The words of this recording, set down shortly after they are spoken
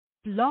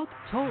Blog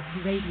Talk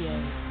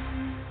Radio.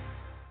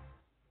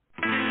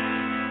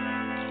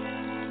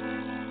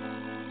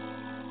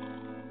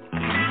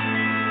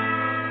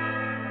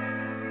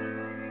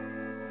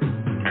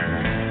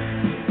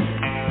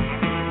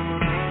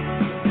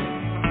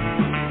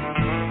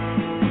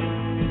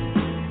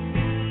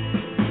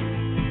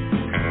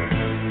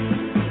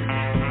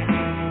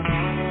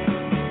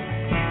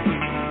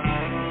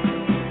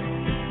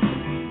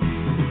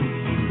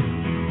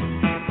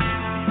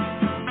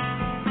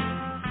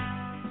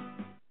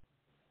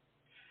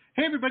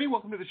 Hey everybody,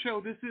 welcome to the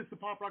show. This is the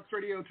Pop Rocks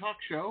Radio Talk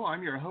Show.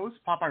 I'm your host,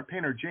 pop art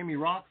painter Jamie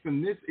Rocks,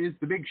 and this is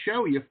the big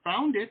show. You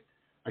found it.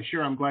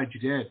 I'm glad you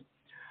did.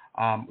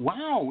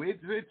 Wow,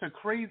 it's a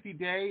crazy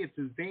day. It's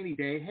a zany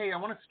day. Hey, I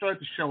want to start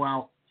the show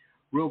out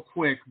real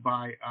quick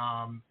by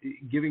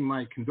giving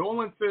my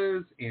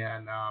condolences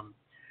and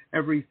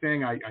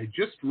everything. I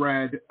just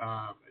read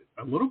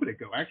a little bit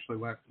ago, actually,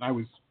 when I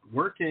was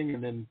working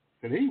and then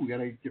said, hey, we got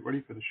to get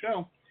ready for the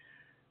show.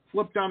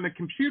 Flipped on the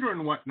computer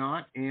and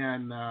whatnot,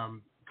 and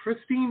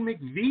Christine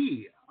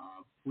McVie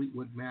of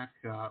Fleetwood Mac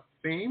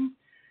fame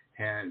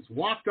has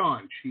walked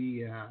on.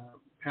 She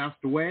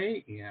passed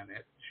away, and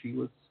she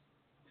was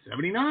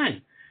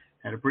 79.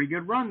 Had a pretty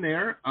good run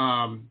there.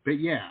 But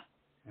yeah,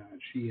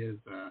 she is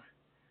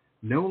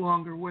no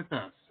longer with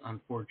us,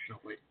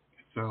 unfortunately.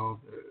 So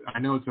I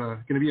know it's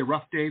going to be a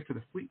rough day for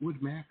the Fleetwood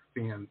Mac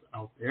fans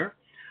out there.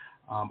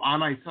 I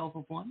myself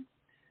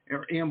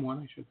am one,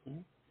 I should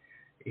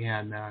say.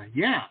 And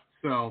yeah,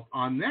 so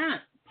on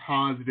that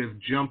positive,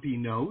 jumpy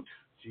note,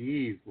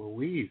 geez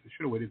Louise, I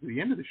should have waited to the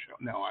end of the show.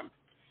 No,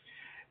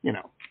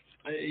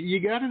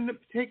 you got to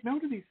take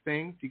note of these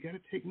things. You got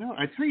to take note.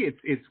 I tell you,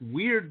 it's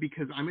weird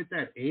because I'm at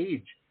that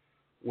age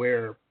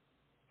where,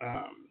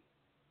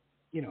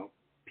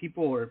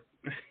 people are,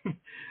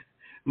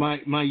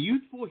 my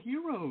youthful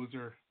heroes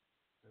are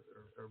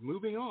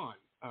moving on.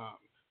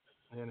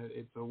 And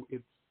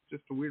it's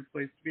just a weird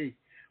place to be.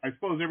 I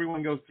suppose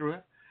everyone goes through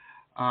it.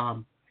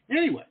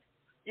 Anyway,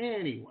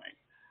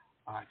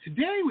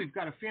 today we've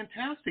got a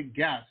fantastic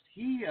guest.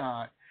 He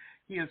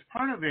is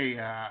part of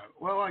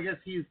I guess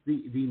he's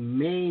the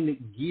main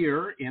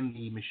gear in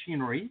the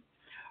machinery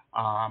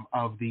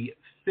of the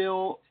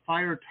Phil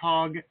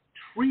Firetog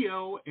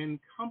Trio and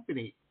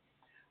Company.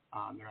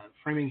 They're out of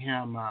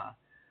Framingham,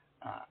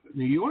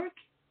 New York,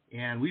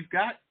 and we've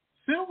got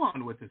Phil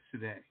on with us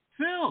today.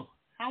 Phil,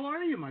 how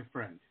are you, my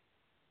friend?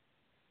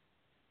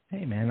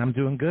 Hey, man, I'm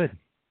doing good.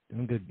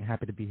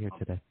 Happy to be here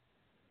today.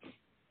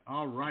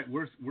 All right,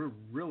 we're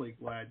really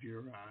glad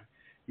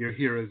you're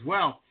here as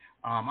well.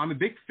 I'm a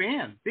big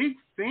fan.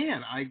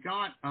 I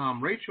got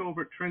Rachel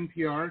over at Trend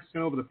PR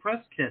sent over the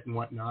press kit and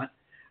whatnot.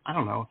 I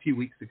don't know, a few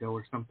weeks ago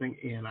or something,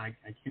 and I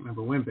can't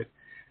remember when, but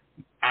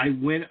I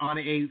went on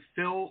a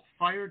Phil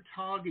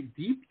Firetog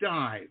deep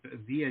dive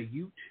via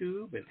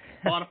YouTube and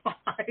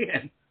Spotify,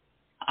 and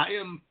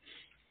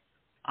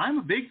I'm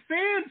a big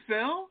fan,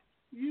 Phil.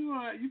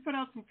 You put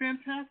out some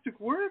fantastic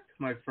work,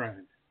 my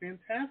friend.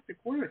 Fantastic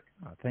work.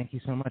 Oh, thank you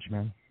so much,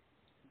 man.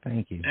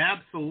 Thank you.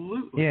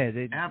 Absolutely.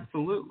 Yeah,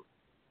 absolutely.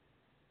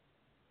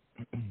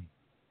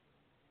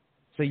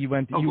 So you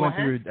went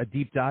through a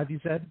deep dive,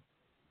 you said?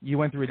 You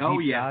went through a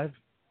deep dive?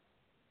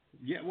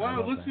 Yeah,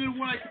 well, listen to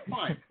what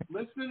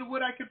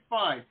I could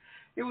find.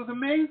 It was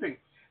amazing.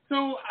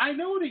 So I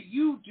know that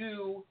you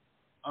do,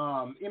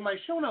 in my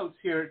show notes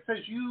here, it says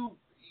you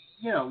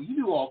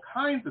do all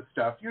kinds of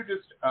stuff. You're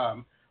just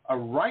a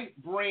right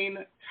brain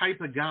type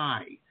of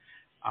guy.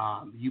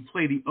 You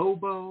play the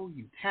oboe,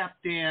 you tap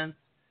dance,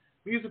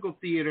 musical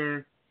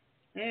theater,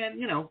 and,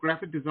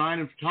 graphic design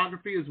and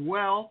photography as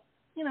well,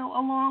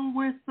 along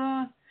with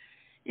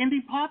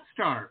indie pop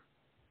star.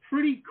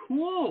 Pretty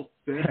cool,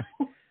 Phil.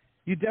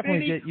 You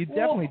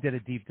definitely did a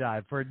deep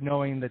dive for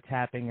knowing the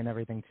tapping and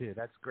everything, too.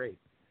 That's great.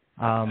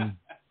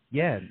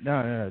 Yeah,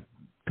 no.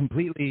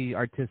 Completely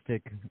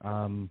artistic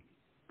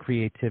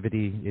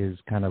creativity is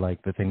kind of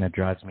like the thing that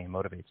drives me and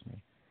motivates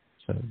me.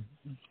 So,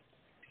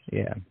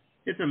 yeah.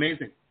 It's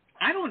amazing.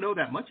 I don't know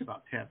that much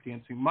about tap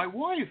dancing. My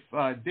wife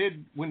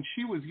did when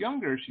she was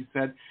younger. She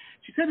said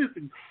it's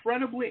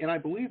incredibly, and I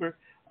believe her,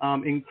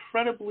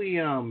 incredibly.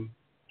 You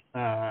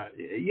have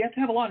to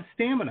have a lot of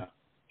stamina.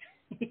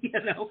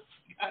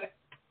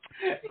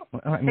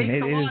 Well, I mean,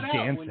 it is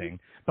dancing,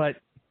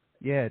 but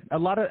yeah, a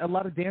lot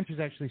of dancers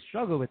actually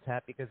struggle with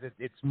tap because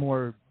it's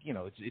more,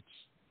 it's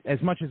as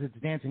much as it's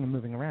dancing and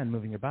moving around,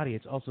 moving your body.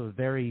 It's also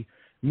very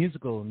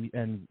musical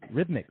and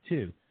rhythmic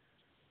too.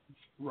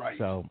 Right.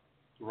 So.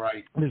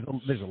 Right.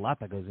 There's a lot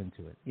that goes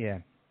into it. Yeah.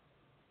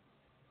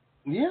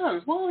 Yeah.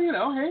 Well, hey,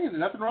 there's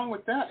nothing wrong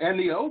with that. And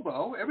the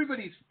oboe,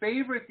 everybody's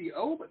favorite, the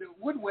oboe, the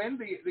woodwind,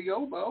 the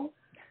oboe.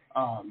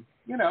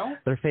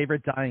 Their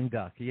favorite dying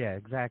duck. Yeah,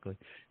 exactly.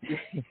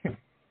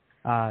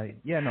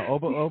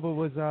 Oboe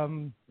was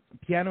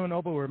piano and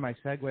oboe were my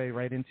segue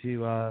right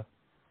into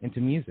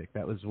music.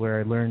 That was where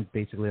I learned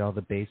basically all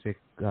the basic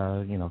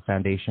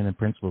foundation and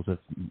principles of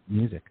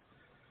music.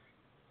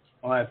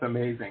 Oh, that's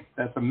amazing.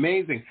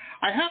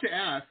 I have to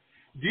ask,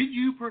 did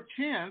you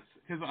perchance,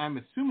 because I'm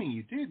assuming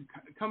you did,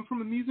 come from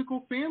a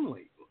musical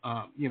family?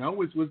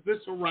 Was this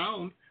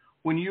around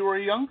when you were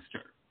a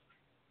youngster?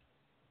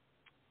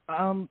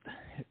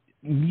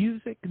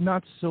 Music,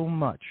 not so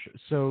much.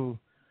 So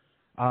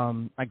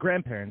my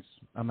grandparents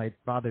on my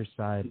father's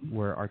side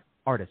were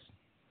artists,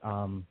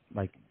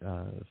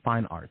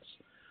 fine arts.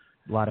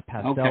 A lot of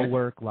pastel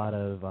work, a lot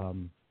of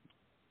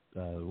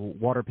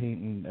water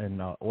paint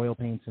and oil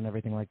paints and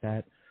everything like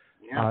that.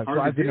 Yeah, so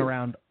I've been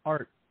around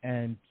art,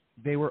 and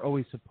they were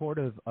always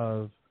supportive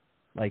of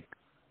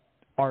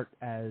art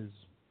as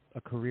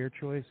a career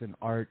choice and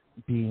art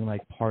being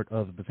part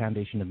of the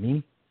foundation of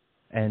me.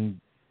 And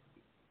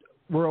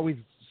we're always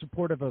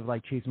supportive of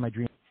chasing my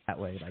dreams that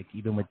way,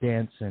 even with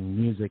dance and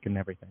music and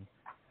everything.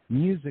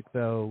 Music,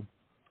 though,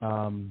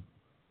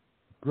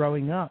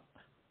 growing up,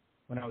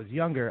 when I was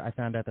younger, I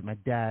found out that my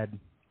dad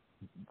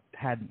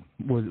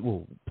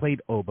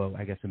played oboe,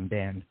 I guess, in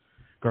band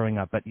growing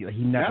up, but he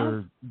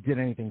never did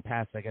anything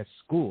past, I guess,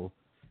 school.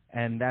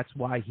 And that's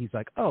why he's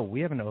like, oh, we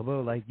have an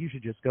oboe, you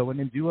should just go in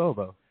and do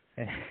oboe.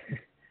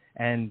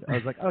 And I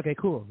was like, okay,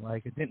 cool. I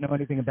didn't know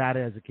anything about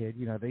it as a kid.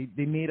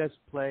 They made us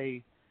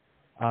play.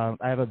 I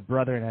have a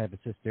brother and I have a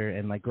sister,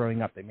 and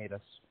growing up, they made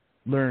us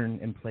learn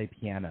and play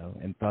piano,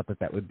 and thought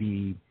that would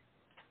be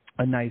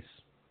a nice,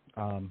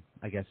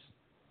 I guess,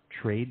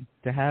 trade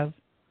to have,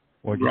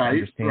 or just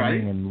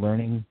understanding and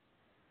learning.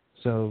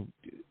 So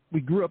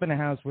we grew up in a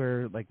house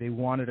where they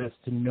wanted us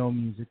to know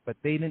music, but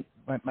they didn't.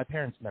 My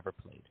parents never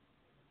played.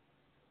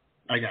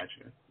 I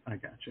gotcha.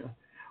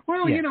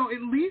 Well,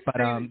 at least. But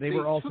they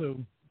were also.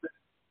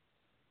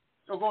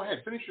 Oh, go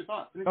ahead. Finish your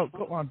thought.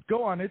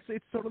 Go on.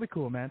 It's totally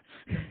cool, man.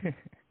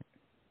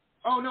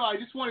 Oh no, I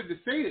just wanted to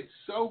say it's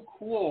so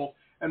cool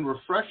and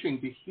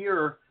refreshing to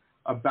hear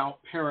about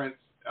parents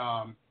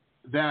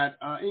that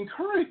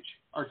encourage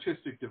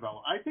artistic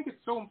development. I think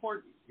it's so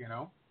important.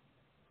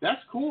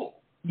 That's cool.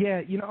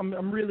 Yeah,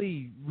 I'm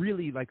really,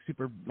 really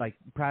super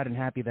proud and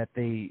happy that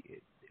they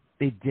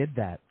did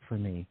that for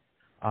me,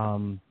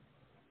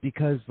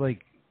 because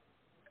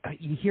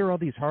you hear all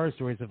these horror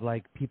stories of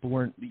people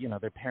weren't,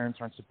 their parents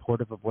aren't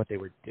supportive of what they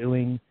were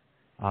doing.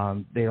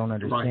 They don't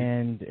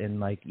understand.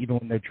 And even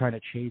when they're trying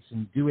to chase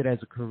and do it as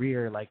a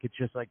career, it's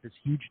just this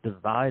huge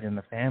divide in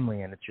the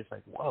family. And it's just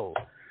whoa,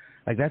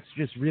 that's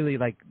just really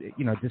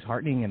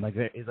disheartening. And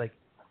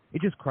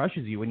it just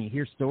crushes you when you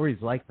hear stories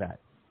like that.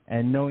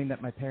 And knowing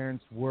that my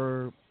parents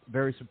were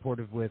very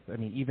supportive with,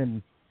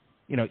 even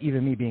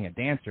me being a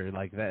dancer,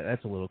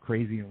 that's a little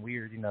crazy and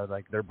weird,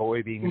 their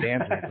boy being a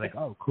dancer. It's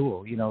oh,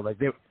 cool.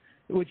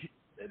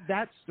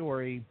 That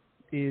story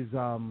is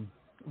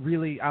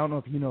really, I don't know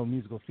if you know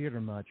musical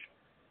theater much,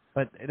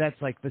 but that's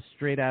the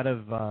straight out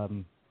of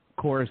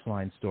Chorus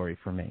Line story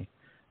for me.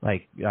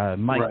 Mike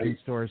in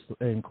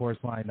Chorus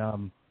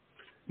Line,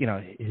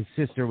 his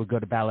sister would go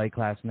to ballet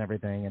class and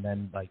everything, and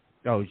then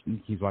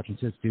he's watching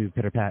sis do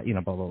pitter pat,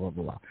 blah, blah, blah,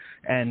 blah, blah.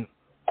 And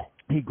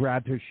he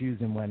grabbed her shoes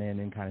and went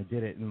in and kind of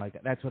did it. And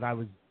that's what I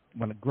was,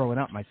 when growing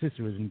up, my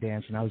sister was in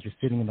dance, and I was just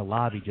sitting in the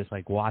lobby just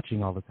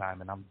watching all the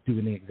time, and I'm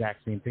doing the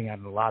exact same thing out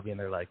in the lobby, and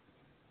they're like,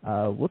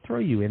 we'll throw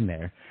you in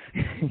there.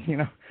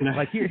 Here,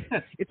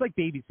 it's like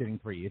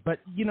babysitting for you. But,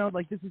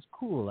 this is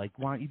cool. Why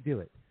don't you do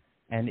it?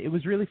 And it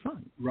was really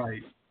fun.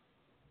 Right.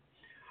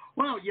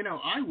 Well,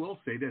 I will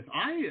say this.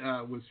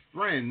 I was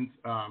friends,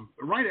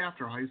 right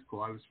after high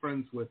school, I was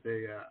friends with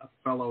a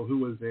fellow who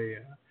was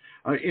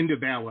into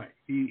ballet.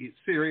 He's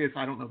serious.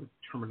 I don't know the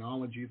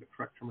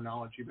correct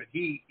terminology, but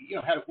he,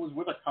 was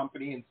with a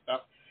company and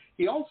stuff.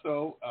 He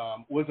also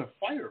was a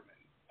fireman.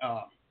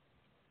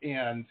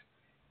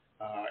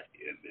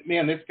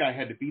 Man, this guy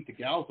had to beat the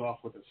gals off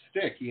with a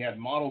stick. He had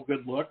model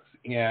good looks,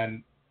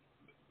 and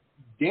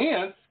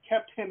dance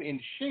kept him in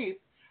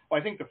shape. Well,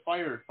 I think the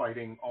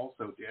firefighting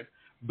also did.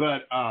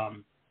 But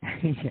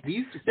he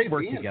used to they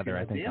worked together,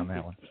 I think, on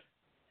that one.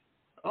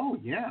 Oh,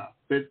 yeah.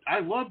 But I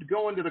loved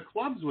going to the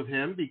clubs with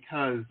him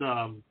because,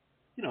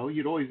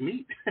 you'd always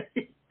meet.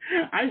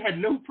 I had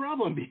no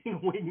problem being a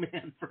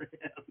wingman for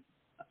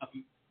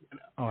him.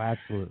 Oh,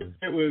 absolutely.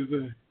 It was,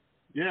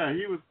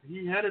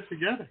 he had it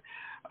together.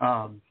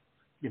 I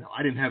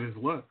didn't have his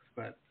looks,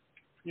 but,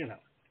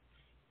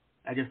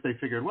 I guess they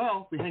figured,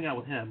 well, if we hang out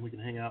with him, we can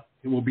hang out.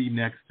 It will be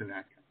next to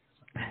that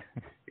guy.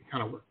 So it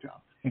kind of worked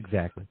out.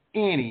 Exactly.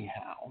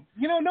 Anyhow,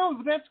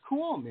 no, that's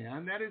cool,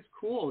 man. That is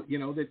cool,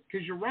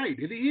 because you're right.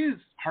 It is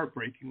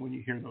heartbreaking when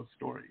you hear those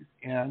stories.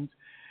 And,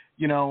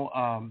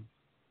 and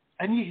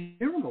you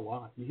hear them a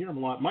lot.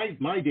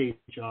 My day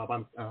job,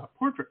 I'm a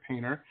portrait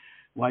painter,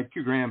 like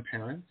your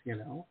grandparents,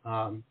 been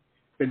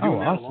doing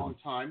that a long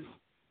time.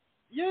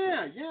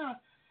 Yeah.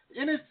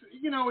 And it's,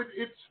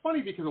 it's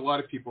funny because a lot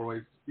of people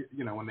always,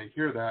 when they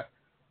hear that,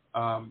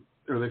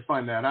 or they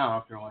find that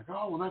out, they're like,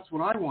 oh, well, that's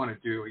what I want to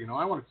do.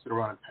 I want to sit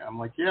around and paint. I'm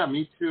like, yeah,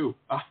 me too.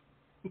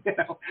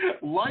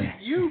 Like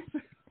you.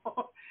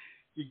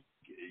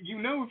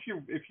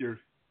 If you're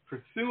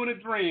pursuing a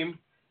dream,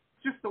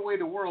 just the way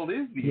the world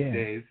is these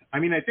days. I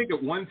mean, I think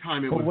at one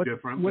time it was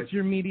different. What's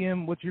your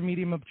medium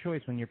of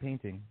choice when you're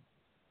painting?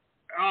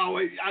 Oh,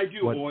 I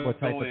do what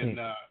type of paint?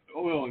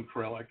 Oil and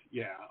acrylic,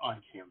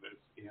 on canvas.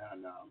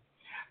 And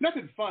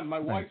nothing fun. My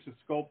wife's a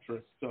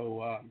sculptress,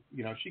 so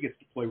she gets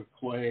to play with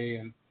clay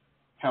and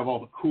have all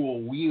the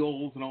cool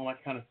wheels and all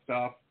that kind of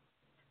stuff.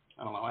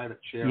 I don't know. I have a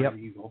chair and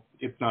easel.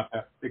 It's not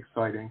that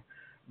exciting,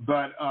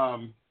 but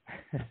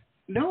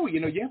no,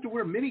 you have to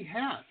wear many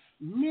hats,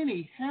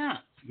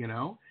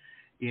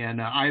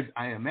 and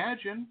I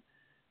imagine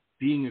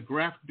being a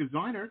graphic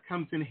designer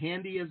comes in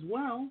handy as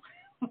well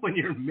when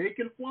you're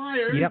making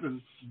flyers and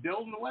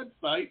building a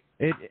website.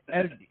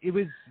 It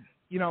was,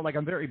 like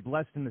I'm very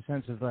blessed in the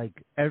sense of like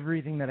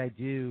everything that I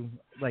do,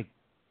 like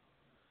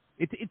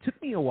it took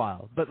me a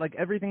while, but like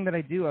everything that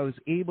I do, I was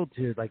able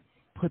to like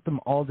put them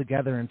all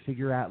together and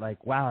figure out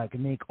like, wow, I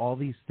can make all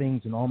these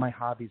things and all my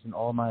hobbies and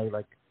all my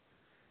like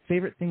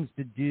favorite things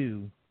to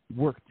do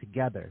work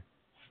together.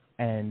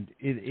 And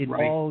it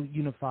all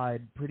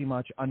unified pretty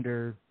much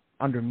under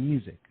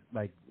music,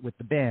 like with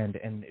the band.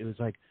 And it was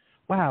like,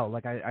 wow,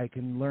 like I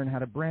can learn how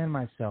to brand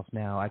myself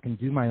now. I can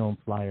do my own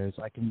flyers.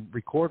 I can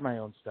record my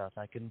own stuff.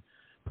 I can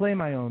play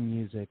my own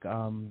music.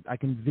 I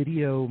can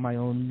video my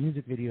own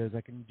music videos.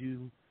 I can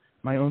do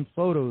my own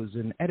photos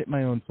and edit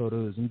my own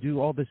photos and do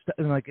all this stuff.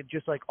 And like, it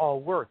just like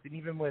all worked. And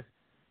even with,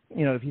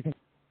 if you think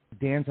the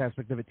dance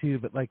aspect of it too,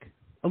 but like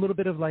a little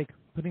bit of like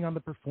putting on the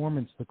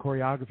performance, the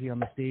choreography on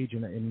the stage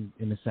in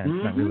a sense,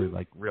 not really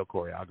like real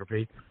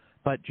choreography,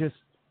 but just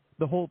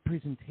the whole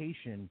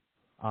presentation,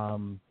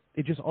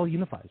 it just all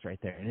unifies right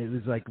there. And it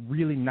was like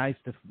really nice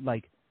to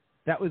like,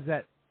 that was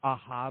that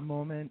aha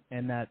moment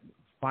and that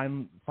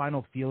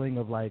final feeling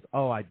of like,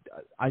 oh,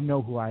 I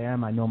know who I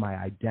am. I know my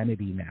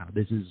identity now.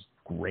 This is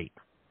great.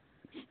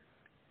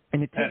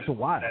 And it takes a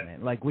while,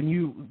 man. Like when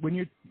you're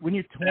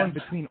torn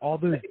between all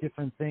those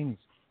different things.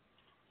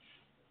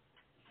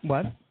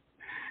 What?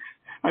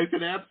 I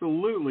said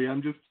absolutely.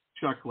 I'm just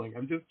chuckling,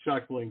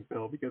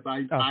 Phil, because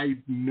I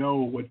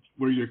know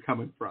where you're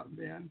coming from,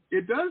 man.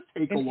 It does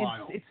take a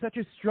while. It's such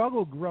a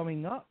struggle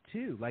growing up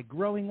too. Like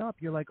growing up,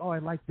 you're like, oh, I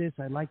like this,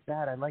 I like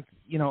that, I like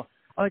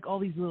I like all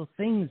these little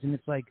things, and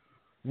it's like,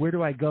 where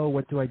do I go?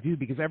 What do I do?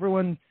 Because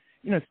everyone,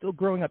 still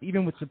growing up,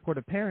 even with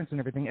supportive parents and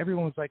everything,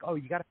 everyone was like, oh,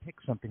 you got to pick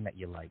something that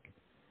you like.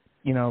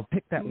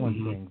 Pick that one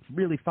thing,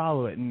 really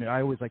follow it. And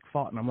I always like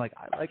fought, and I'm like,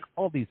 I like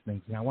all these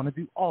things, and I want to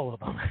do all of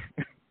them.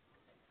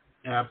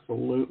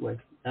 Absolutely.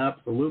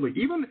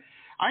 Even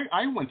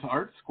I went to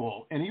art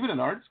school, and even in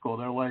art school,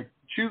 they're like,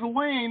 choose a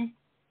lane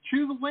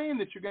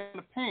that you're going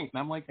to paint. And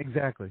I'm like,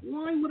 exactly.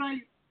 Why would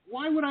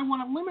I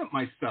want to limit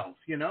myself?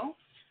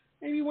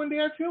 Maybe one day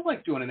I feel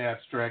like doing an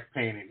abstract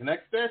painting. The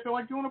next day I feel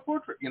like doing a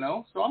portrait,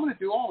 so I'm going to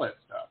do all that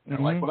stuff. And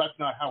they're like, well, that's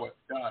not how it's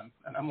done.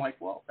 And I'm like,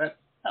 well, that's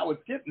how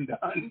it's getting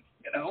done,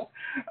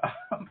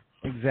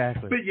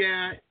 Exactly. But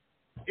yeah,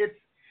 it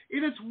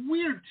is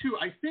weird too.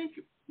 I think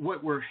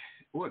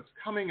what's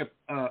coming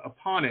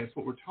upon us,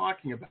 what we're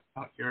talking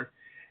about here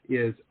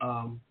is,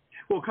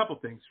 well, a couple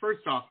things.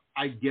 First off,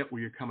 I get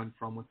where you're coming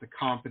from with the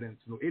confidence.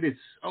 It is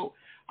so,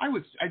 I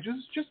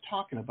just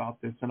talking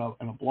about this in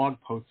a blog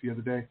post the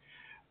other day.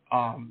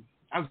 I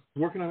was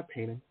working on a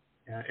painting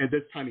at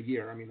this time of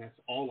year. I mean, that's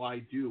all I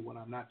do when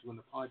I'm not doing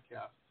the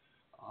podcast,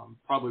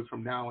 probably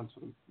from now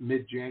until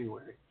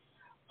mid-January.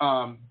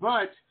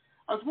 But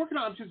I was working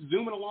on, I'm just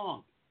zooming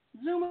along.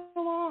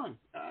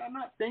 I'm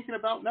not thinking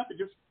about nothing.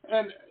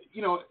 And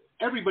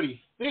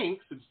everybody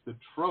thinks it's the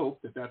trope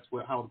that's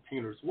how the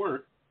painters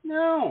work.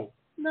 No,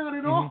 not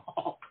at all.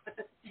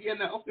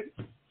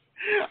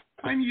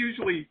 I'm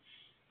usually,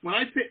 when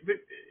I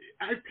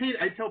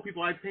tell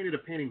people I painted a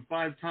painting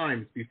 5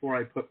 times before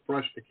I put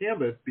brush to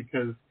canvas,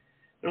 because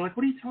they're like,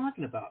 what are you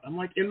talking about? I'm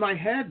like, in my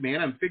head,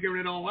 man, I'm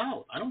figuring it all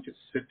out. I don't just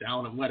sit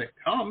down and let it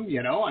come,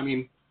 I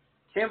mean,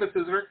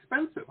 canvases are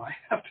expensive. I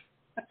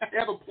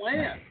have a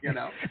plan,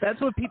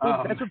 That's what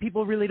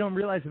people really don't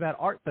realize about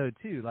art, though,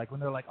 too. Like when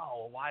they're like, oh,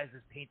 well, why is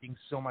this painting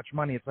so much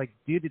money? It's like,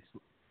 dude, it's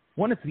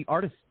the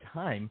artist's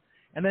time,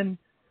 and then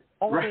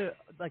all the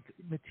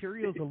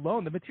materials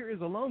alone. The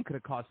materials alone could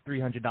have cost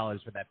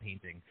 $300 for that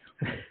painting.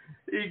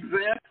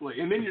 Exactly,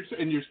 and then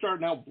you're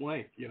starting out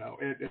blank, and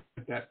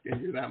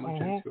you're that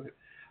much into it.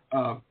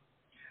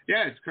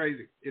 Yeah, it's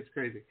crazy.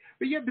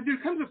 But there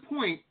comes a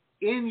point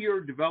in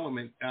your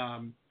development.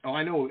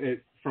 I know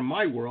it from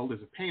my world as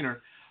a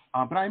painter,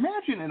 but I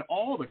imagine in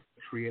all the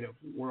creative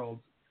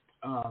worlds,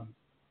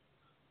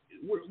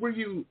 where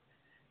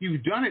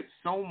you've done it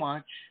so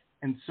much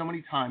and so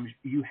many times,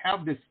 you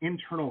have this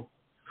internal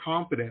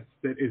confidence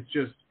that is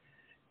just,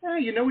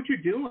 you know what you're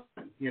doing,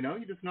 you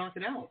just knock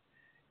it out.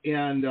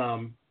 And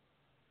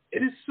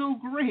it is so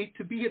great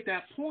to be at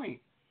that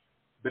point,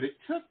 but it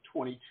took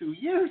 22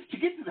 years to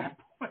get to that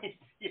point.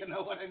 You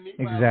know what I mean?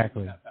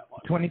 Exactly.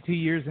 22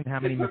 years and how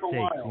many mistakes,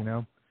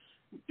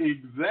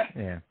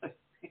 Exactly. Yeah.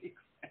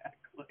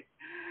 Exactly.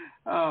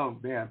 Oh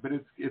man, but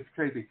it's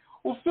crazy.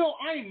 Well, Phil,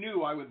 I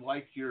knew I would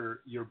like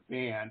your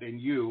band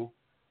and you.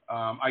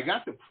 I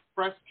got the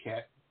press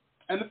kit,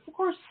 and of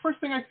course, first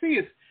thing I see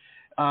is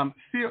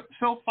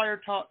Phil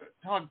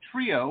Firetog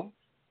Trio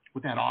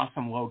with that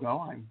awesome logo.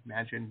 I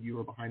imagine you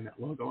were behind that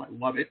logo. I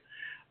love it.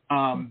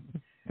 And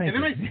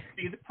then I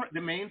see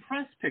the main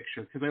press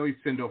picture, because I always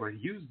send over,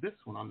 use this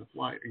one on the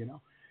flyer,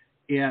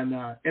 and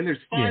there's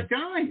 5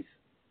 guys.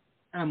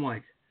 And I'm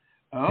like,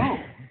 oh,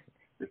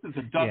 this is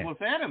a Douglas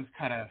Adams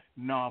kind of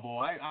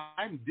novel.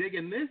 I'm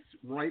digging this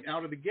right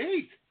out of the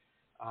gate.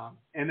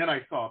 And then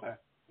I saw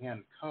that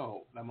and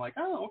co, and I'm like,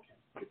 oh,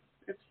 okay,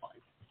 it's fine.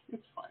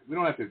 It's fine. We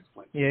don't have to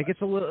explain. Yeah, it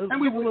gets a little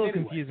anyway.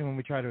 confusing when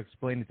we try to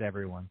explain it to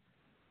everyone.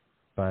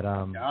 But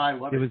I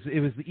love it. It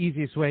was the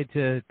easiest way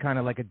to kind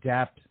of like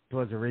adapt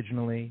was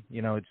originally.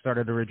 You know, it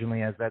started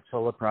originally as that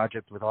solo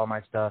project with all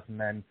my stuff, and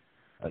then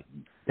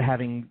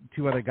having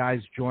 2 other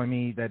guys join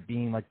me, that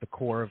being like the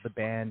core of the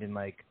band, and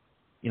like,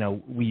 you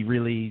know, we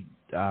really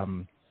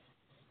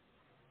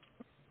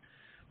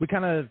we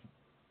kind of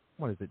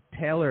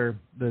tailor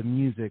the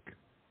music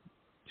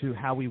to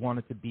how we want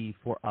it to be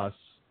for us.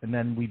 And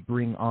then we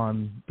bring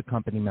on the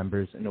company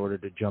members in order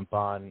to jump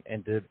on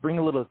and to bring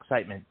a little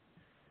excitement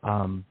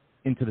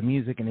into the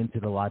music and into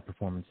the live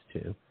performance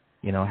too.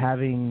 You know,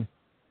 having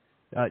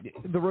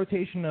the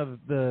rotation of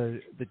the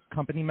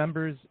company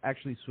members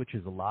actually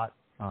switches a lot.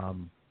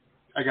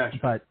 I got you.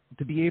 But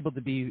to be able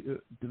to be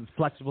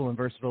flexible and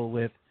versatile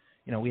with,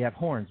 you know, we have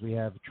horns, we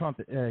have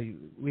trumpet,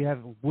 we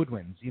have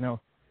woodwinds, you know,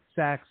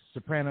 sax,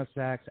 soprano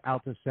sax,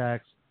 alto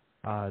sax,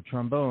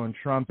 trombone,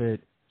 trumpet.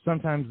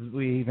 Sometimes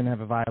we even have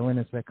a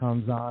violinist that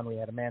comes on. We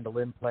had a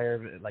mandolin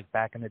player, like,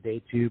 back in the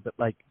day, too. But,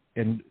 like,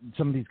 and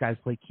some of these guys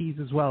play keys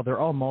as well. They're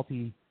all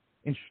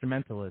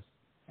multi-instrumentalists,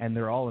 and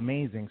they're all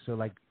amazing. So,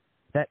 like,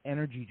 that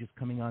energy just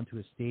coming onto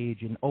a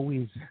stage and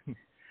always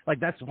 – like,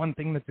 that's one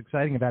thing that's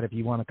exciting about it if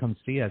you want to come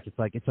see us. It's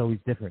like it's always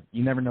different.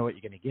 You never know what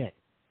you're going to get.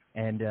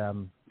 And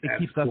it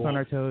keeps us on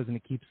our toes, and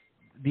it keeps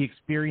the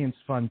experience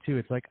fun, too.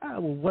 It's like,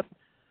 well,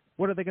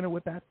 what are they going to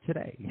whip out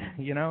today,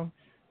 you know?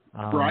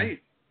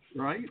 Right.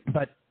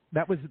 But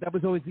that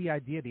was always the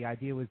idea. The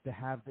idea was to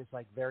have this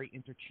like very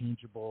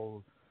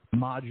interchangeable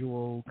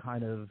module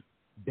kind of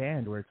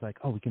band where it's like,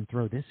 oh, we can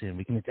throw this in,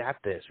 we can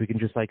adapt this, we can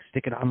just like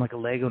stick it on like a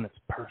Lego and it's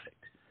perfect,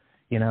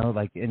 you know,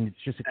 like, and it's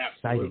just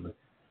exciting.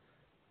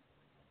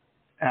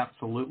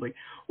 Absolutely.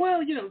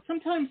 Well, you know,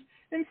 sometimes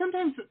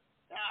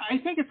I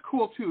think it's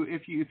cool too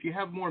if you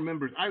have more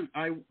members.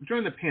 I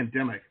during the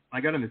pandemic,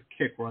 I got in this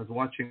kick where I was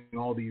watching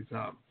all these.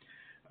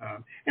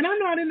 And I'm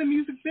not in the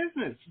music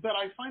business, but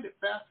I find it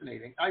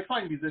fascinating. I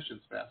find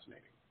musicians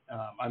fascinating.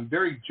 I'm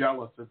very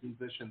jealous of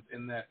musicians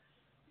in that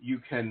you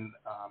can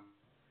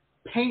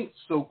paint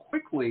so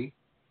quickly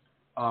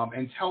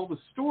and tell the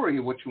story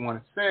of what you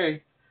want to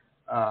say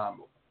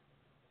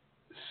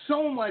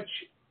so much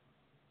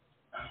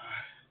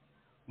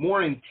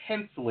more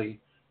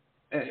intensely.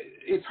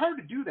 It's hard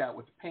to do that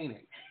with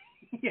painting.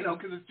 You know,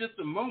 because it's just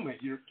a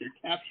moment. You're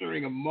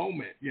capturing a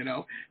moment. You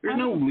know, there's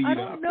no lead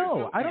up.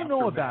 I don't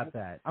know about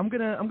that. I'm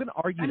gonna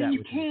argue that with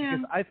you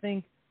because I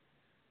think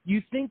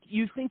you think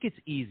it's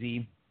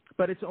easy,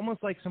 but it's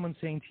almost like someone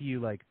saying to you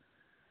like,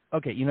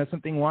 okay, you know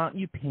something? Why don't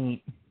you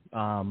paint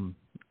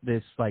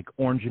this like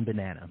orange and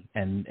banana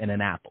and an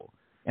apple,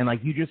 and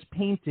like you just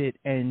paint it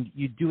and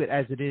you do it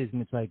as it is,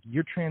 and it's like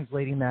you're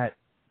translating that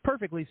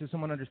perfectly so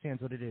someone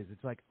understands what it is.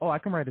 It's like, oh, I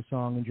can write a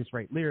song and just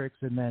write lyrics,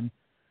 and then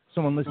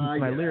someone listens to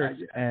my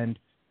lyrics, and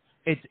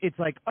it's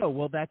like, oh,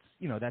 well, that's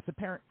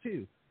apparent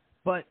too.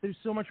 But there's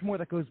so much more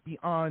that goes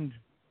beyond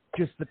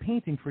just the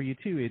painting for you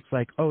too. It's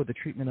like, oh, the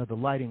treatment of the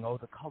lighting, oh,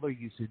 the color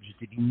usage,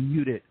 did you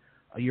mute it,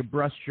 your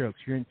brush strokes,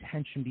 your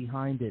intention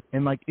behind it.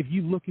 And like, if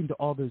you look into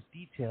all those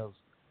details,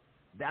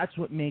 that's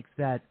what makes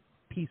that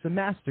piece a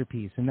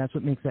masterpiece, and that's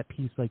what makes that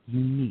piece like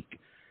unique.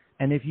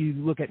 And if you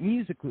look at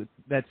music with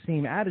that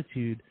same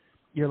attitude,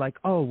 you're like,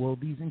 oh, well,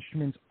 these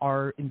instruments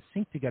are in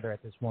sync together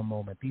at this one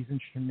moment. These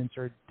instruments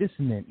are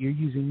dissonant. You're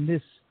using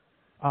this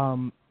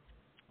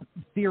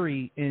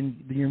theory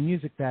in your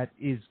music that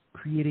is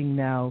creating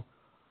now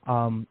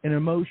an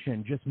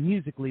emotion just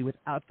musically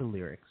without the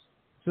lyrics.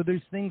 So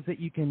there's things that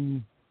you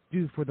can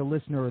do for the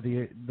listener or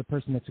the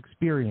person that's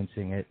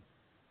experiencing it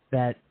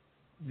that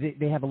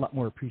they have a lot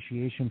more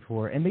appreciation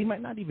for. And they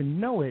might not even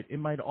know it. It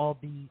might all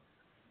be,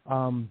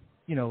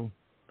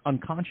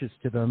 unconscious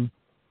to them.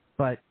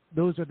 But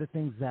those are the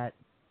things that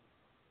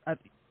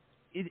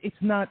it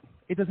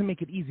doesn't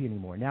make it easy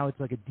anymore. Now it's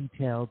like a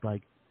detailed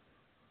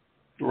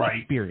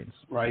experience.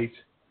 Right.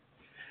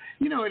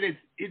 You know,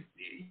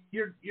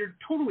 you're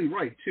totally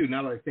right too.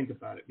 Now that I think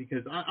about it,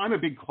 because I'm a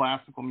big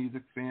classical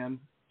music fan.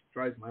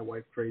 Drives my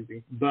wife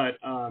crazy, but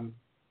I'll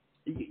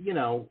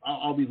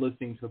be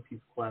listening to a piece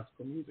of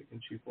classical music,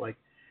 and she's like,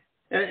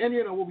 and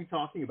we'll be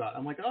talking about it.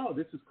 I'm like, oh,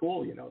 this is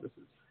cool. You know, this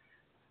is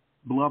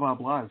blah, blah,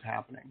 blah is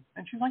happening.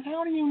 And she's like,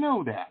 how do you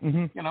know that?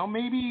 Mm-hmm.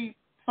 Maybe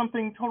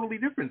something totally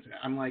different.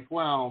 I'm like,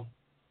 well,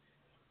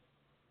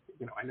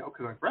 I know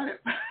because I've read it.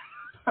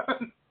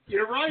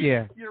 You're right.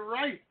 Yeah. You're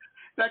right.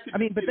 That could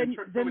but then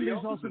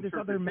there's also this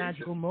other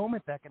magical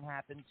moment that can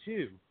happen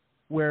too,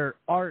 where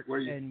art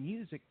and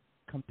music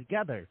come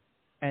together.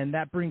 And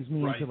that brings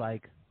me into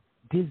like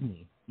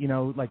Disney,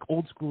 like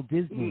old school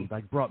Disney,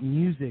 like brought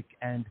music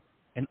and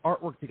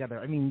artwork together.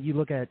 I mean, you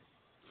look at,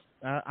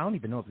 I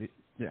don't know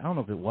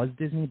if it was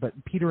Disney, but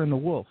Peter and the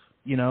Wolf,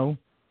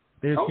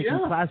 there's taking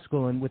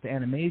classical and with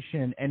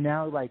animation, and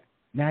now like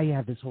now you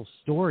have this whole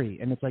story,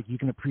 and it's like you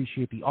can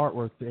appreciate the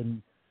artwork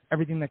and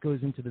everything that goes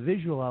into the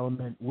visual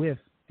element with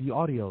the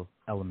audio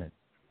element.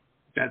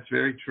 That's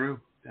very true.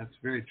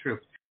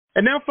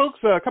 And now, folks,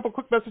 a couple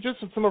quick messages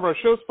from some of our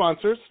show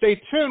sponsors. Stay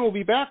tuned. We'll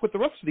be back with the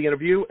rest of the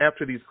interview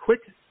after these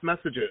quick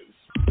messages.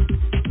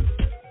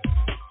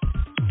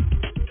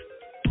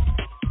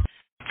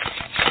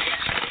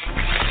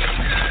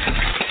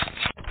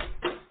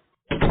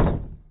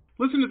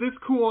 Listen to this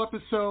cool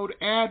episode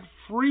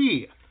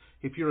ad-free.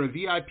 If you're a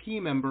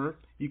VIP member,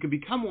 you can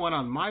become one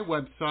on my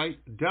website,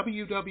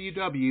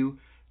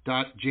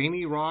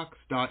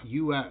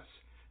 www.jamierocks.us,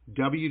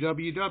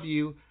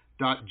 www.jamierocks.us.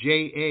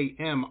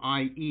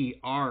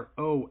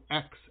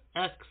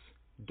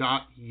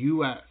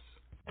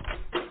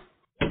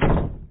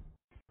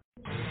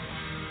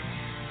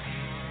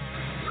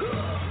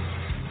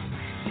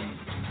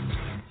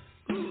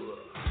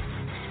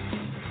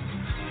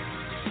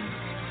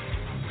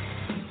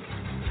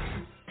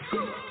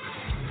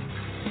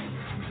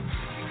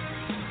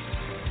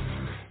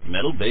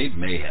 Metal Babe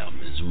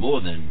Mayhem is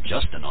more than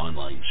just an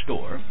online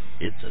store,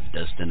 it's a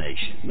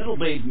destination.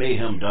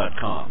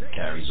 MetalBabeMayhem.com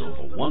carries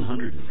over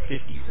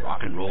 150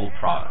 rock and roll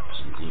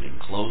products, including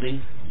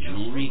clothing,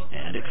 jewelry,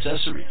 and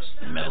accessories.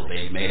 Metal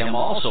Babe Mayhem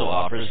also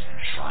offers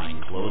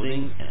shrine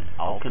clothing and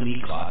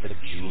alchemy gothic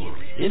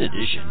jewelry. In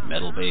addition,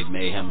 Metal Babe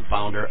Mayhem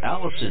founder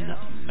Allison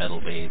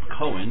Metal Babe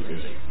Cohen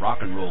is a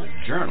rock and roll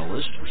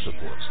journalist who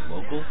supports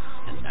local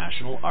and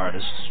national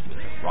artists with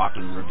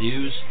rockin'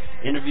 reviews,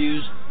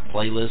 interviews,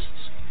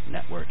 playlists,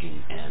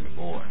 networking, and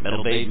more.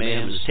 Metal Babe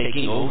Mayhem is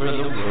taking over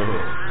the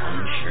world,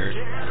 one shirt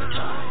at a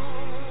time.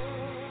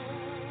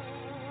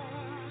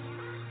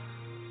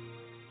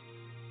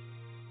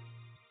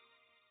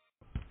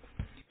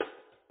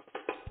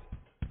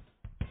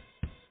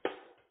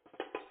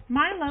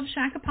 My Love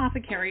Shack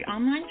Apothecary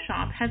online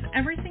shop has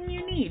everything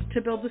you need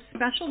to build a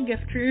special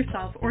gift for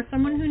yourself or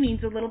someone who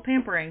needs a little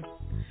pampering.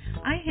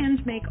 I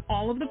hand make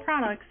all of the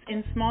products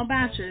in small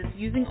batches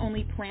using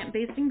only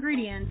plant-based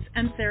ingredients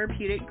and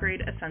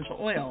therapeutic-grade essential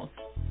oils.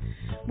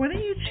 Whether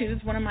you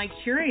choose one of my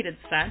curated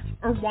sets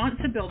or want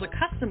to build a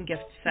custom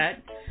gift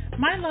set,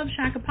 My Love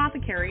Shack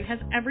Apothecary has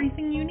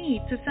everything you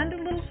need to send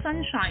a little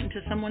sunshine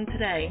to someone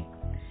today.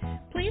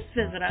 Please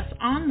visit us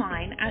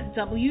online at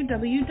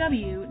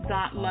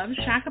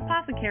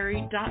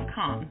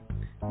www.loveshackapothecary.com.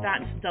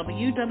 That's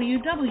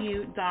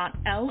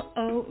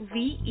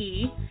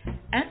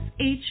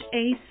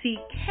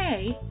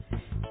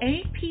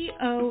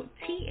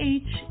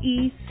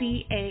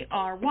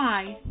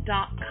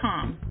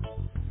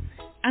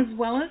as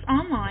well as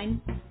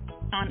online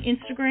on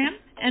Instagram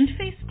and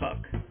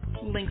Facebook.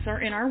 Links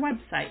are in our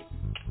website.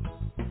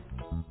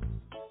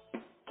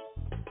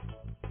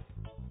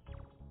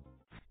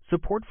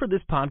 Support for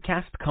this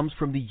podcast comes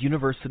from the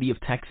University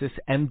of Texas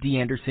MD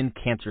Anderson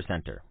Cancer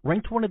Center,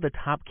 ranked one of the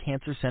top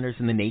cancer centers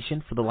in the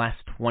nation for the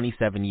last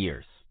 27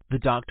 years. The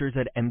doctors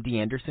at MD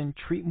Anderson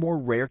treat more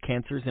rare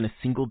cancers in a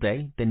single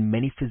day than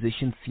many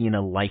physicians see in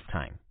a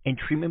lifetime, and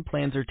treatment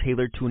plans are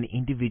tailored to an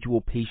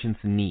individual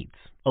patient's needs,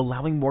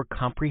 allowing more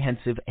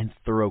comprehensive and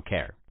thorough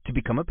care. To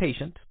become a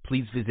patient,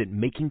 please visit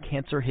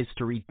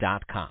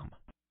makingcancerhistory.com.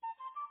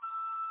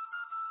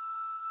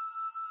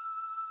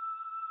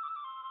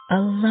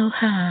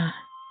 Aloha.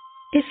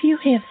 If you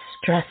have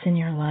stress in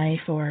your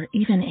life or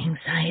even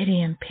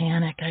anxiety and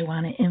panic, I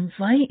want to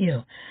invite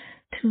you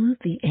to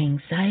the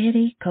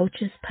Anxiety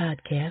Coaches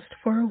Podcast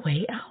for a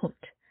way out.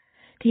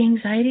 The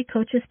Anxiety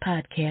Coaches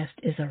Podcast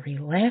is a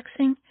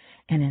relaxing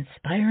and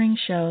inspiring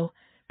show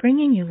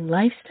bringing you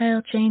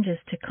lifestyle changes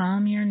to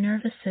calm your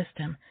nervous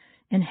system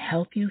and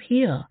help you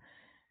heal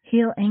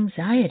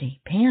anxiety,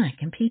 panic,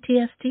 and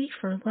PTSD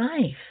for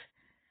life.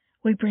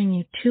 We bring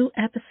you 2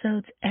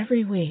 episodes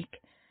every week.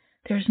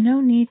 There's no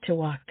need to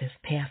walk this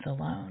path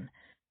alone.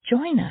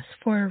 Join us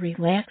for a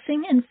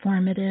relaxing,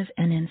 informative,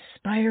 and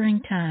inspiring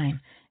time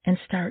and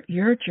start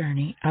your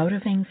journey out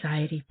of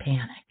anxiety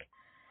panic.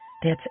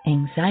 That's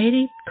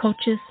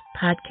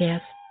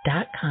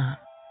anxietycoachespodcast.com.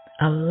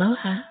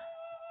 Aloha.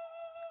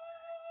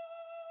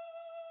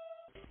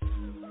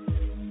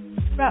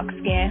 Rocks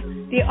Gear,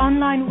 the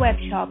online web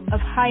shop of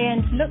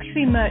high-end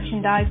luxury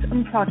merchandise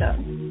and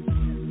products,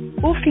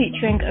 all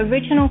featuring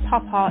original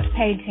pop art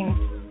paintings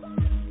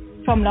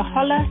from La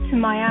Jolla to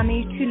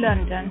Miami to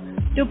London.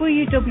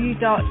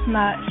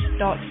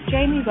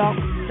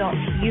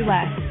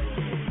 www.merch.jamierocks.us.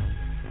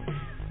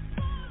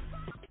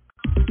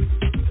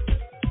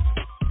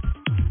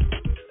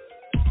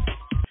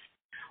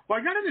 Well,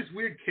 I got in this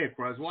weird kick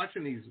where I was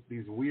watching these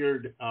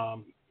weird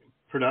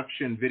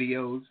production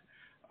videos,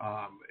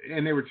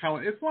 and they were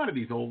telling, it's a lot of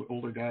these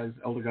elder guys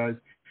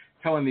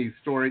telling these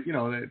stories, you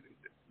know,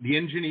 the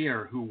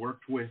engineer who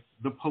worked with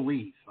the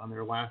Police on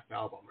their last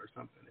album or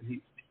something, and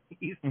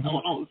he's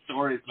telling all the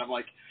stories, and I'm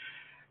like,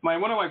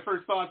 one of my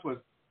first thoughts was,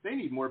 they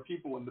need more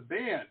people in the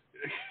band,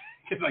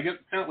 because I guess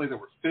apparently there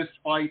were fist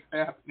fights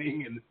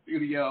happening in the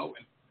studio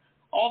and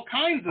all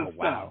kinds of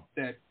stuff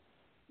that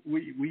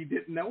we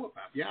didn't know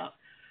about. Yeah,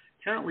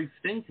 apparently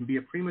Sting can be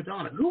a prima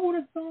donna. Who would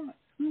have thought?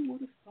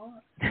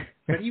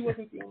 but he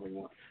wasn't the only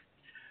one.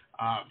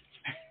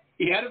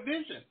 He had a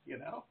vision, He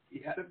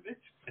had a vision.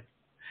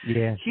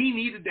 Yeah. He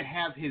needed to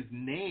have his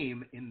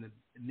name in the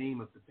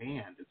name of the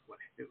band is what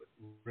it was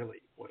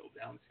really boiled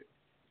down to.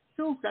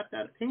 Phil's got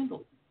that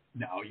handled.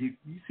 No, you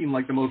seem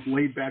like the most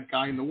laid-back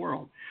guy in the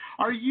world.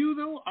 Are you,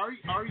 though? Are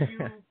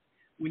you,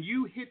 when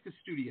you hit the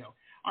studio,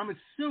 I'm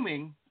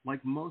assuming,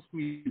 like most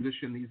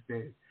musicians these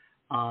days,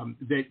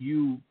 that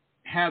you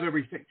have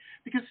everything.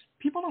 Because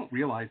people don't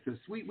realize this.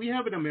 We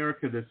have in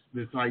America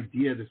this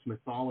idea, this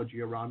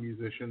mythology around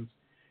musicians,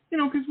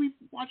 because we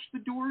watched the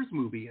Doors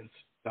movie and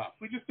stuff.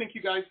 We just think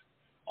you guys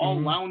all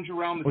lounge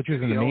around the Which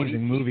studio. Which is an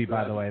amazing movie,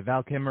 by the way.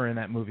 Val Kilmer in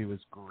that movie was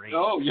great.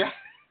 Oh, yeah.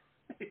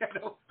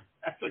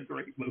 That's a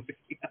great movie.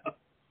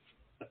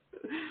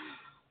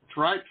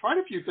 Tried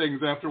a few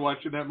things after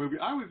watching that movie.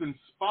 I was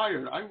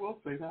inspired. I will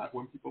say that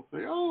when people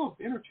say, "Oh,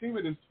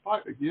 entertainment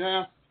inspired."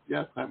 Yes,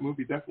 that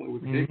movie definitely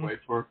was a gateway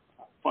for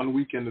a fun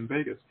weekend in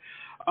Vegas.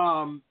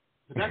 But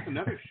that's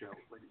another show,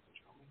 ladies and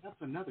gentlemen.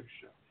 That's another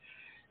show.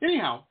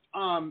 Anyhow,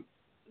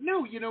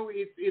 no,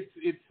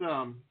 it's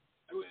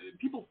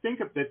people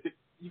think of that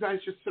you guys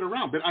just sit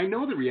around, but I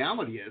know the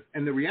reality is,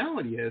 and the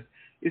reality is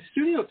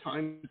studio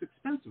time is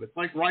expensive. It's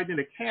like riding in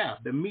a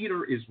cab. The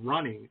meter is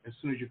running as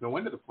soon as you go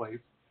into the place.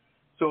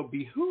 So it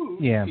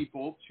behooves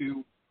people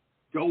to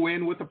go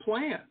in with a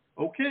plan.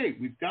 Okay,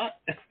 we've got,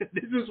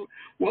 this is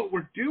what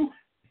we're doing,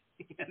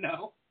 We've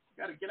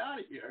got to get out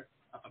of here,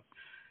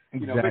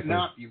 but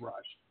not be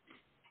rushed.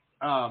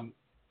 But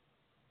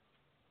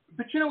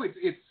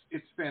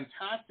it's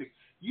fantastic.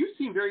 You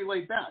seem very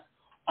laid back.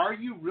 Are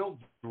you real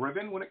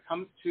driven when it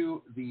comes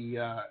to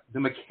the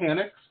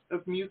mechanics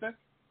of music?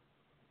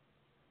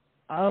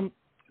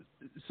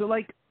 So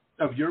like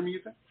of your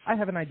music, I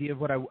have an idea of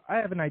what I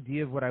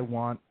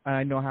want.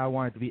 I know how I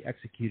want it to be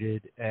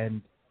executed,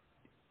 and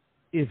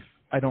if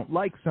I don't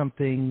like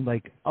something,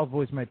 like I'll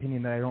voice my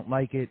opinion that I don't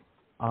like it,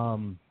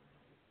 and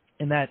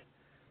that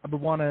I would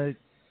want to.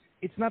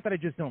 It's not that I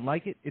just don't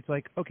like it. It's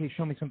like, okay,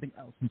 show me something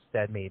else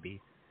instead, maybe.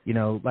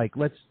 Like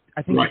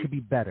I think it could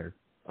be better.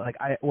 Like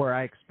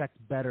I expect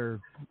better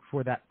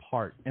for that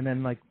part, and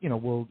then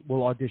we'll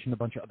audition a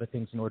bunch of other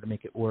things in order to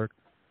make it work.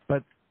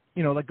 But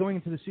like going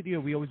into the studio,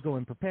 we always go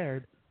in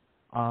prepared,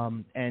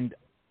 and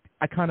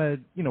I kind of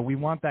we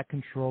want that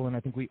control, and I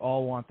think we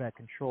all want that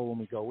control when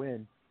we go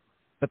in.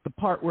 But the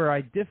part where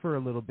I differ a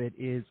little bit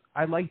is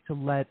I like to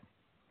let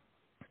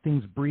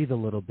things breathe a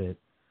little bit,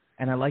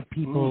 and I like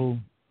people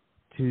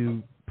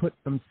to put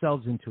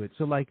themselves into it.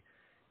 So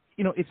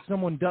if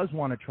someone does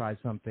want to try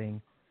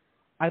something,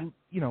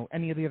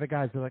 any of the other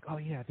guys are like, oh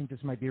yeah, I think this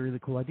might be a really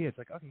cool idea. It's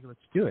like, okay, let's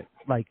do it.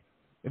 Like,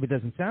 if it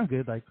doesn't sound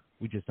good,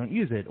 we just don't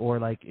use it. Or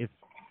if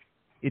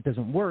it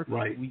doesn't work,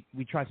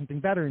 we try something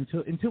better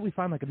until we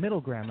find a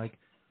middle ground.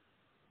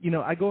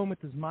 I go in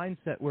with this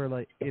mindset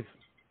where if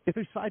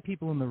there's 5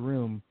 people in the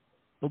room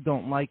who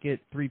don't like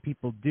it, 3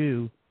 people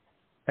do,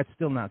 that's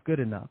still not good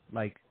enough.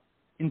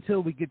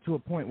 Until we get to a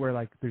point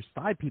where there's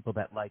 5 people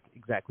that like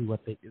exactly what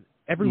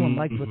everyone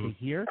likes what they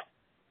hear.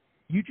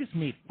 You just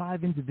made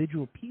 5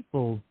 individual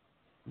people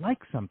like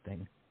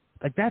something.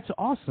 That's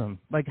awesome.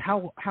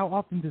 How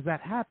often does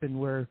that happen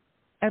where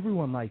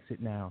everyone likes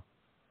it now?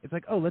 It's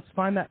like, oh, let's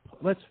find that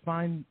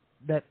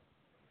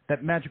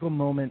magical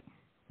moment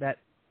that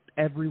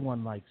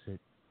everyone likes it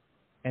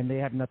and they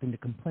have nothing to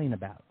complain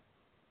about.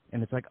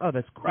 And it's like, oh,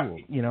 that's cool.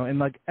 Right.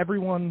 And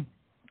everyone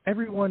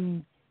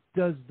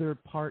does their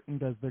part and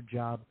does their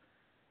job.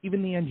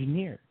 Even the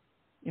engineer,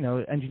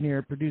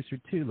 engineer, producer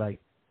too,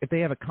 if they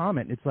have a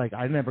comment, it's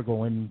I never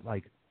go in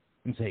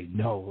and say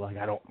no.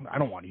 I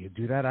don't want you to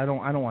do that. I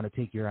don't want to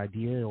take your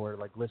idea or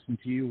listen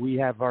to you. We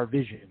have our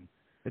vision.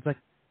 It's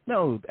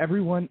no.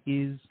 Everyone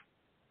is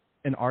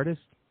an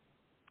artist.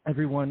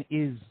 Everyone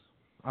is,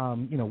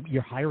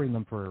 you're hiring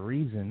them for a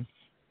reason.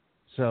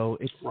 So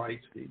it's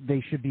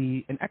they should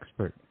be an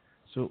expert.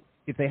 So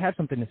if they have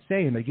something to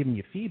say and they're giving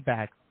you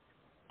feedback,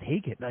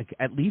 take it.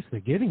 At least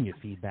they're giving you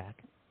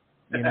feedback.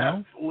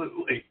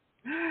 Absolutely.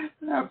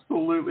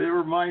 It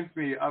reminds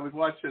me, I was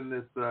watching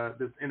this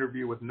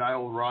interview with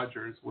Nile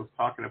Rodgers, was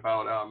talking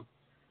about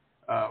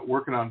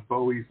working on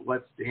Bowie's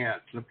Let's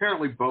Dance. And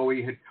apparently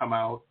Bowie had come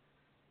out,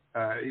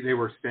 they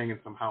were staying in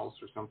some house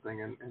or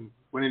something, and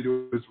went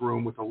into his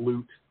room with a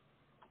lute,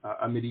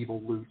 a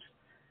medieval lute,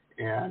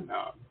 and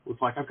was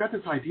like, I've got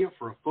this idea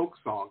for a folk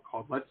song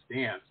called Let's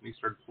Dance. And he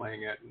started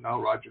playing it, and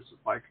Nile Rodgers was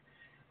like,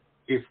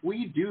 if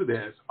we do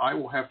this, I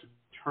will have to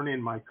turn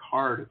in my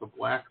card as a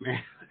black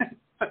man.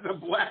 As a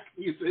black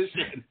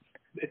musician.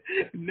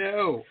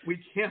 No, we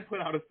can't put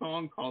out a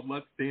song called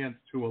Let's Dance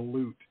to a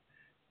lute.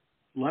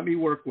 Let me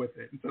work with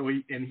it. And so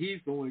he's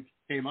the one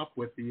who came up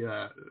with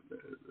the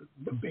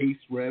bass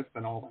riff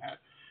and all that.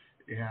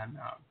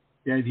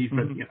 And he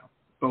said,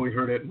 Bowie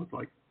heard it and was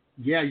like,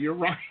 yeah, you're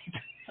right.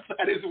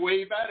 That is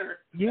way better.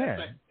 Yeah.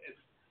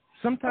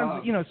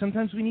 Sometimes,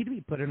 sometimes we need to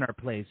be put in our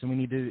place, and we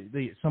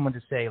need someone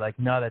to say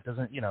no,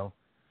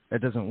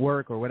 that doesn't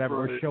work or whatever,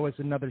 or show us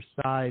another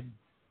side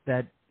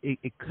that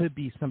it could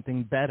be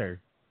something better,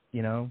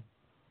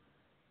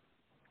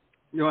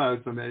 Yeah,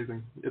 it's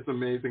amazing. It's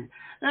amazing.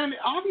 And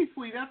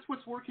obviously that's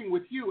what's working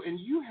with you. And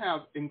you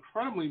have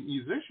incredibly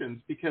musicians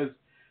because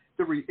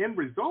the end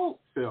result,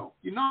 Phil,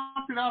 you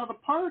knocked it out of the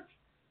park.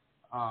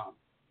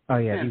 Oh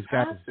yeah,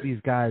 fantastic. these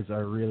guys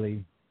are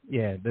really,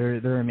 yeah,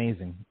 they're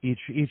amazing.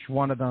 Each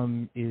one of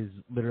them is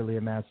literally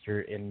a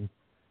master in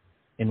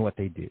what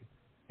they do.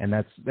 And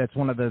that's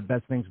one of the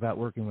best things about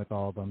working with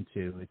all of them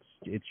too.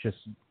 It's just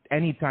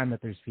anytime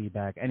that there's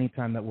feedback,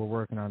 anytime that we're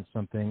working on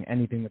something,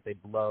 anything that they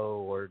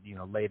blow or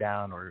lay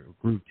down or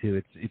groove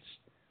to,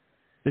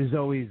 it's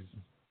always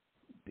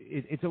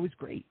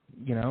great.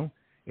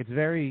 It's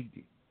very.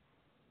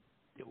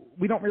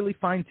 We don't really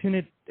fine tune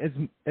it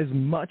as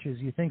much as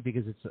you think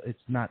because it's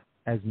not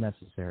as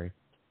necessary.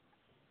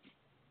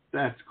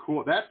 That's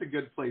cool. That's a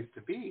good place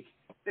to be.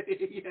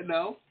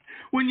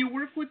 When you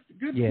work with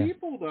good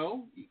people,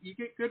 though, you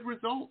get good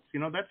results.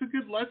 That's a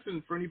good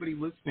lesson for anybody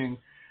listening.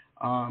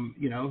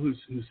 Who's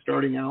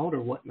starting out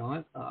or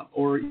whatnot,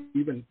 or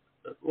even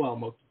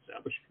most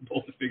established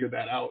people to figure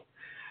that out.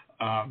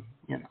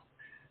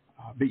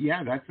 But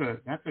yeah, that's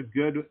a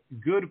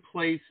good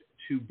place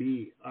to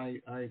be. I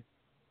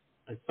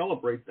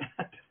celebrate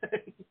that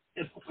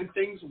when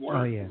things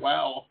work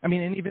well. I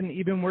mean, and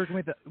even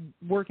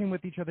working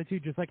with each other too,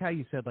 just like how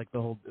you said, like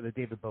the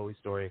David Bowie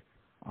story.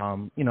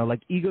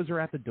 Like egos are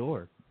at the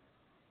door.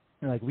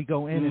 Like we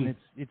go in and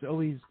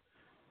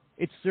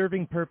it's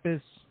serving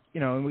purpose.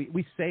 And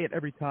we say it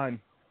every time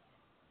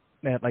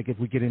that like if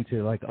we get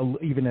into like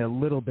even a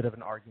little bit of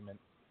an argument,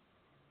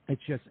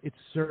 it's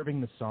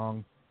serving the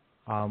song.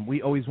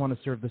 We always want to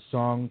serve the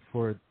song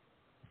for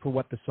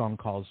what the song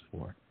calls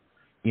for.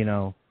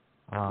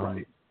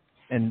 Right.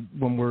 And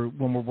when we're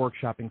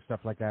workshopping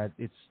stuff like that,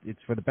 it's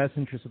for the best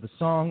interest of the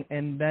song,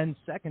 and then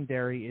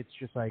secondary, it's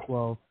just like,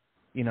 well,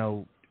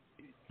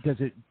 does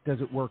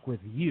it work with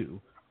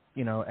you?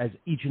 As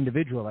each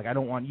individual, like I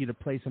don't want you to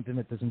play something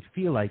that doesn't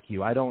feel like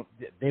you.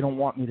 They don't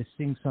want me to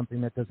sing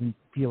something that doesn't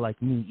feel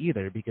like me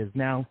either, because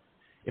now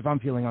if I'm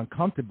feeling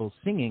uncomfortable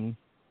singing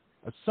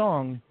a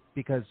song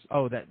because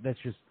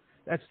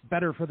that's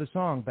better for the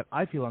song, but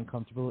I feel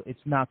uncomfortable, it's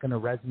not going to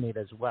resonate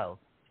as well.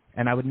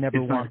 And I would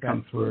never want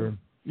that for,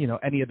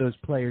 any of those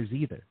players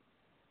either.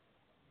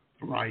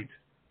 Right.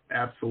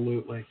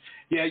 Absolutely.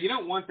 Yeah, you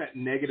don't want that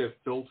negative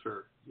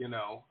filter, you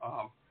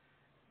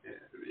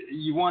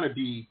want to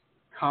be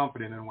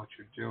confident in what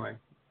you're doing.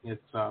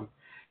 It's and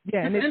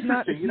it's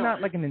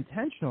not like an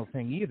intentional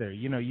thing either.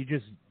 You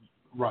just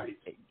right.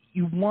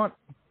 You want,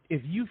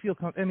 if you feel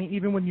I mean,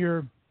 even when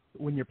you're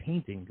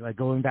painting, like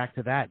going back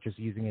to that, just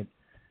using it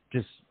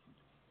just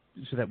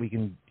so that we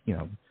can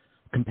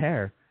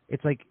compare.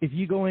 It's like if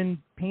you go in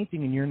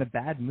painting and you're in a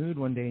bad mood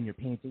one day and you're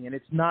painting, and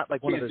it's not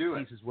like one of those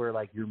cases where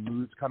like your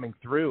mood's coming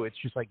through. It's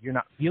just like you're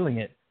not feeling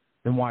it.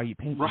 Then why are you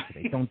painting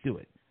today? Don't do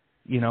it.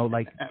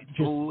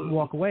 Just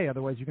walk away.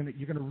 Otherwise, you're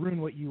gonna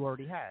ruin what you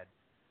already had.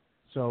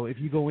 So if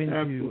you go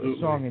into a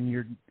song and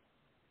you're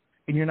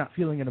not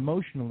feeling it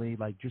emotionally,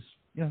 like just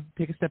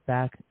take a step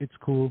back. It's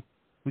cool.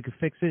 We could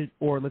fix it,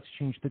 or let's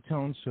change the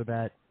tone so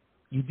that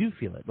you do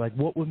feel it. Like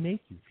what would make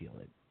you feel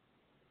it?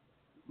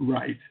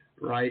 Right.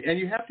 And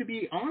you have to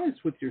be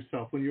honest with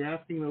yourself when you're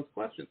asking those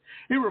questions.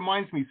 It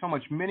reminds me so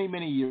much many,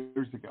 many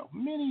years ago,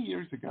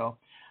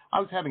 I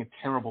was having a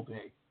terrible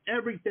day.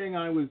 Everything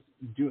I was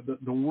doing,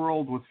 the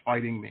world was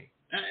fighting me.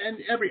 And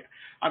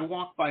I'd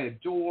walk by a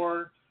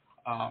door,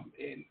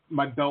 and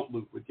my belt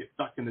loop would get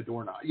stuck in the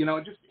doorknob.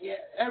 Just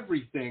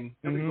everything,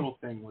 every little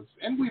thing was,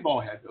 and we've all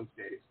had those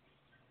days.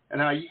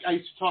 And I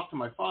used to talk to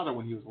my father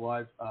when he was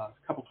alive a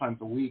couple times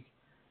a week.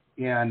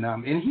 And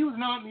he was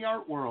not in the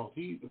art world.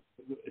 He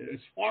as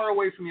far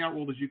away from the art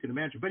world as you can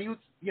imagine. But he was,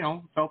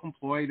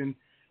 self-employed and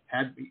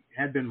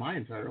had been my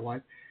entire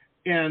life.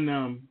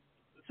 And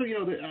so,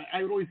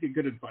 I would always get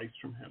good advice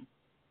from him.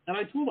 And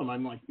I told him,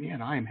 I'm like,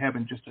 man, I am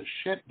having just a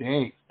shit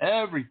day.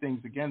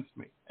 Everything's against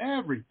me.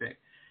 Everything.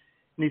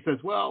 And he says,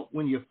 well,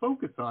 when you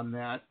focus on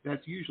that,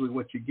 that's usually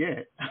what you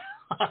get.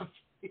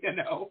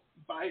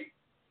 By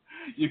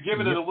you're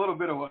giving it a little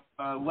bit of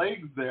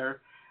legs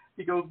there.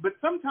 He goes, but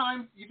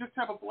sometimes you just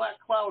have a black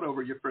cloud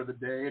over you for the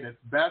day, and it's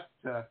best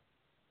to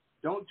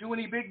don't do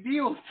any big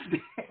deals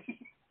today.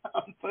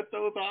 Put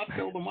those off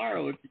till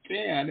tomorrow if you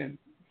can, and,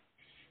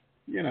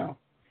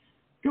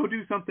 go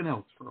do something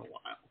else for a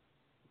while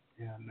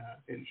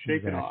and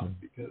shake it off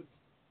because,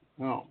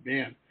 oh,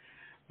 man.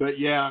 But,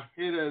 yeah,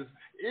 it is.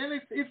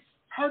 And it's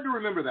hard to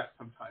remember that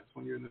sometimes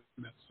when you're in the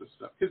midst of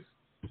stuff because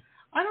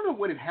I don't know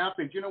what had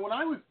happened. When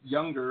I was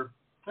younger,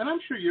 and I'm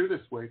sure you're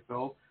this way,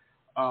 Phil,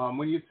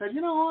 when you said,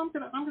 I'm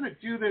gonna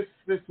do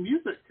this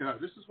music,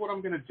 this is what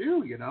I'm gonna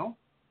do,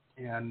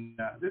 and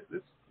this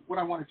is what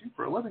I want to do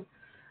for a living.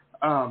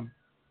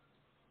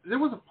 There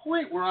was a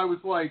point where I was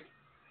like,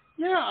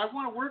 yeah, I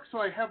want to work so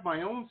I have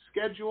my own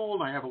schedule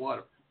and I have a lot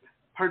of,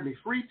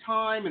 free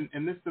time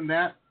and this and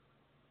that.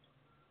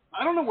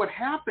 I don't know what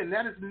happened.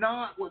 That is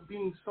not what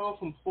being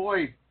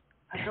self-employed.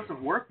 That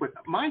doesn't work with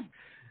my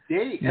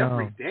day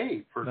every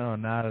day for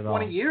not at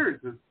 20 all. years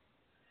is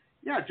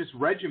just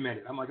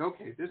regimented. I'm like,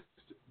 okay, this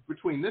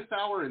between this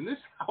hour and this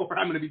hour,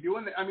 I'm going to be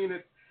doing it. I mean,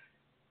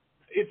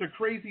 it's a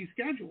crazy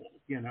schedule,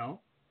 you know.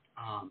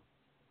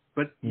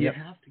 But you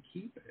have to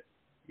keep it.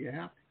 You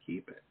have to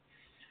keep it.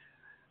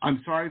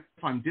 I'm sorry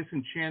if I'm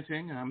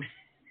disenchanting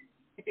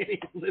any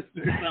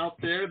listeners out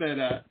there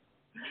that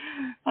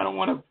I don't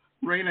want to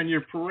rain on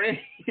your parade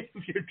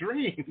of your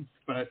dreams,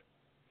 but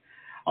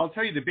I'll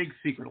tell you the big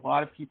secret. A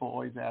lot of people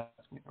always ask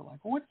me, they're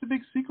like, well, what's the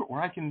big secret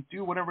where I can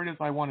do whatever it is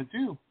I want to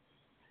do?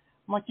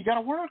 I'm like, you got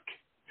to work.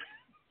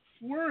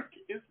 Work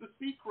is the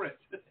secret.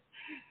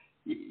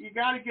 You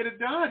got to get it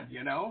done,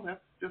 you know.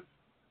 That's just,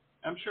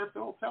 I'm sure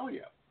Phil will tell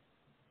you.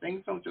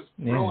 Things don't just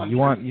grow on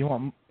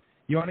trees.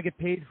 You want to get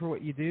paid for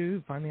what you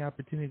do, find the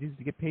opportunities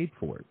to get paid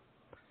for it,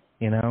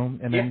 you know,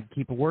 and then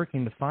keep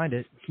working to find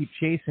it, keep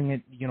chasing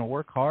it, you know,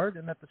 work hard,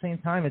 and at the same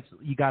time,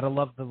 you got to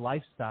love the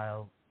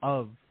lifestyle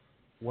of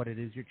what it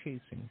is you're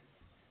chasing.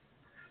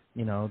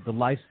 You know, the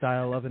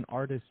lifestyle of an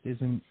artist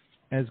isn't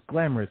as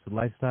glamorous. The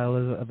lifestyle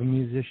of a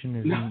musician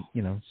isn't,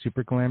 you know,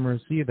 super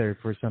glamorous either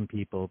for some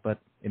people, but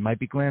it might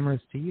be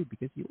glamorous to you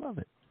because you love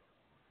it.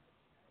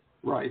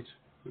 Right.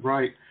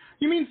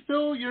 You mean,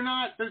 Phil,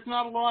 there's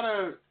not a lot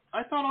of,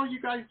 I thought all you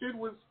guys did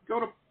was go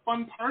to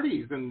fun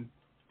parties and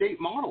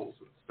date models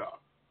and stuff,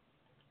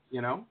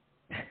 you know?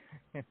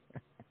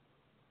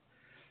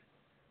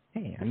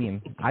 Hey, I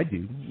mean, I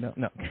do.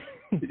 No.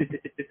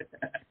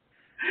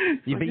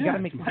 Yeah, but you got to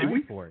make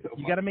time for it.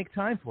 You got to make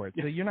time for it.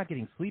 So you're not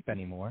getting sleep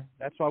anymore.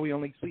 That's why we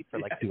only sleep for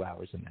like 2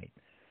 hours a night.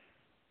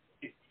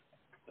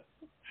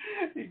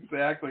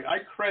 Exactly. I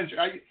cringe.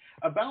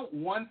 About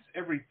once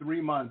every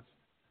 3 months,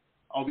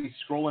 I'll be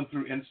scrolling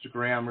through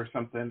Instagram or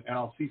something, and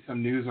I'll see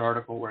some news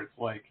article where it's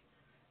like,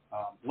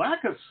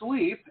 lack of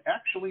sleep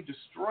actually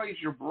destroys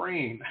your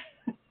brain,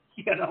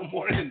 you know,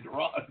 more than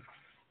drugs.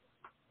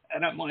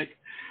 And I'm like,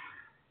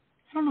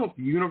 I don't know if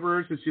the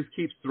universe just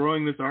keeps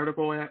throwing this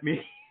article at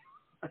me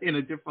in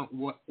a different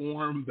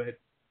form, but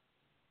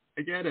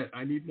I get it.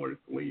 I need more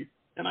sleep,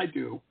 and I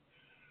do.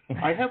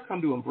 I have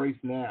come to embrace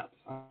naps.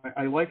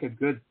 I like a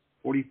good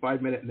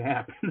 45-minute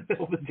nap in the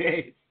middle of the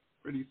day. It's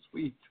pretty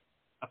sweet.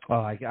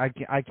 Oh, I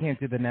can't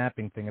do the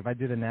napping thing. If I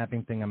do the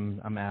napping thing,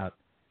 I'm out.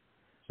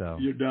 So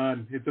you're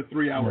done. It's a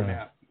 3-hour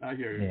nap. I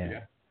hear you.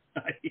 Yeah.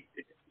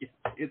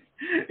 It's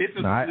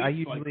a I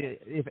usually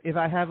if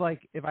I have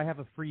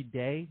a free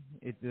day,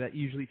 that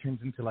usually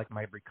turns into like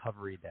my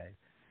recovery day.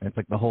 And it's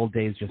like the whole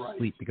day is just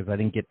sleep because I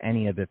didn't get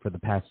any of it for the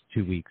past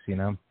 2 weeks, you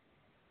know?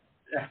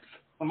 Yeah.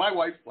 Well, my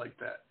wife's like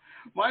that.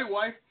 My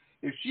wife,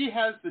 if she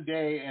has the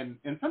day, and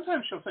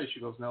sometimes she'll say,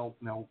 she goes, no,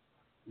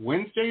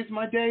 Wednesday's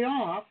my day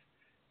off,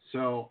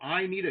 so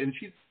I need it. And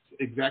she's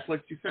exactly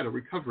like you said, a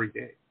recovery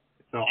day.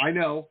 So I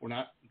know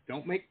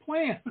don't make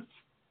plans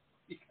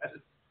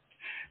because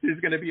there's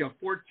going to be a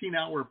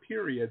 14-hour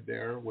period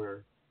there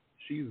where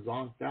she's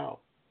zonked out.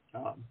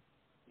 And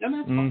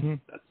that's fine.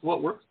 That's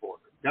what works for her.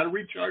 Got to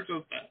recharge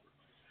those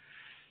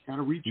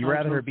batteries. You'd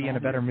rather her be in a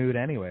better mood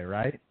anyway,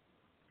 right?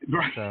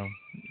 Right. So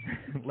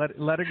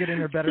let her get in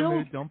her better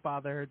mood. Don't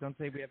bother her. Don't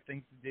say we have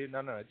things to do.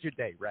 No, it's your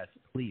day. Rest,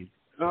 please.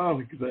 Oh,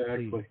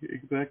 exactly. Please.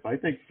 Exactly. I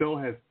think Phil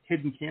has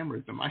hidden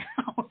cameras in my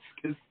house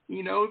because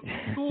he knows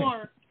the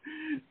score.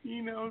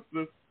 He knows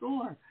the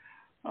score.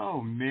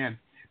 Oh, man.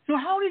 So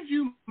how did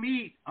you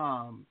meet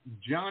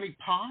Johnny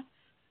Potts,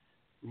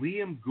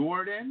 Liam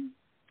Gordon,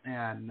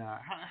 and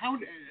how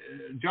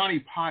Johnny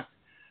Potts,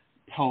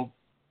 Potitnik?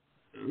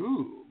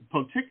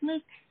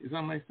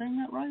 Am I saying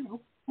that right?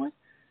 Hopefully.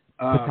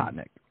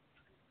 Pototnik.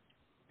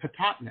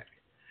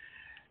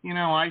 You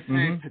know, I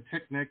say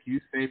Potitnik,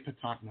 you say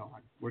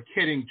Pototnik. We're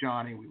kidding,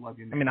 Johnny. We love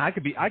you. I mean, I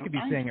could be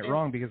saying it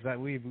wrong because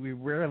we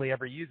rarely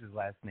ever use his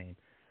last name.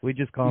 We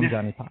just call him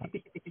Johnny Potts.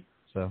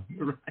 So.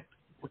 Right.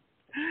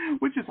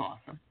 Which is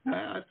awesome.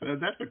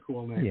 That's a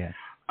cool name. Yeah.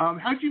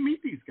 How'd you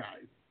meet these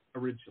guys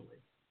originally?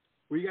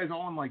 Were you guys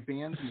all in like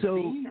bands in the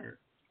scene, or?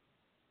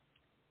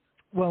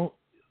 Well,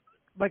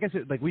 like I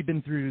said, like we've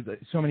been through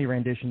so many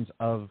renditions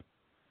of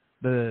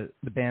the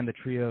band, the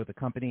trio, the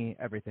company,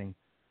 everything.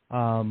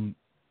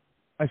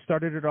 I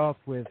started it off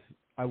with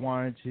I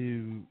wanted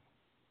to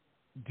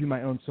do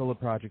my own solo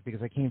project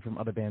because I came from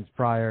other bands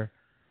prior,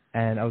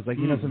 and I was like,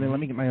 you know something,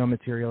 let me get my own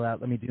material out,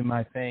 let me do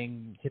my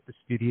thing, hit the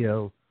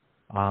studio.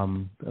 I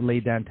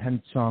laid down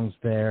 10 songs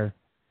there,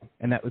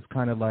 and that was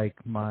kind of like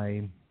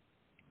my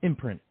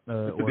imprint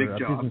or a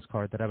business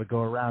card that I would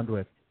go around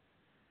with.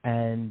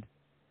 And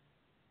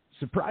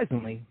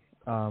surprisingly,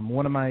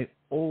 one of my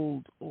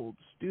old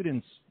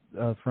students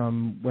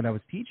from when I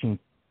was teaching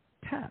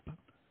tap,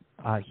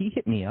 he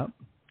hit me up,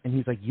 and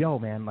he's like, yo,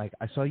 man, like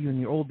I saw you in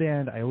your old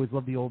band. I always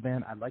loved the old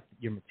band. I liked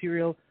your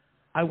material.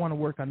 I want to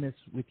work on this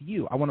with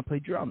you. I want to play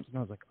drums. And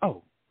I was like,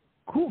 oh,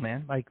 cool,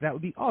 man. Like, that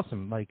would be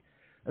awesome. Like,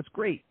 that's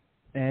great.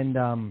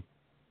 And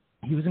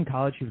he was in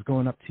college. He was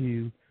going up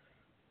to,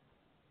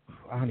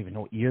 I don't even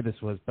know what year this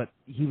was, but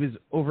he was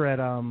over at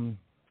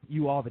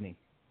UAlbany.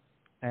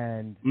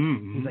 And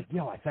he's like,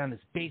 yo, I found this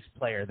bass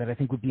player that I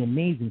think would be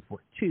amazing for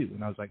it, too.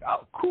 And I was like,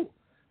 oh, cool.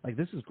 Like,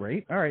 this is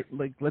great. All right,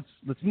 like, let's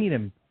meet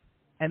him.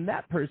 And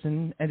that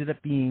person ended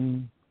up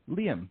being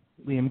Liam.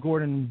 Liam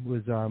Gordon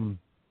was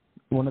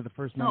one of the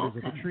first members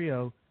of the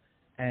trio,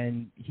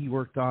 and he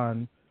worked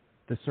on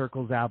the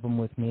Circles album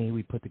with me.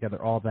 We put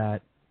together all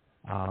that.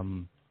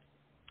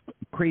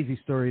 Crazy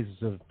stories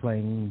of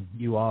playing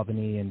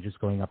U-Albany and just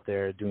going up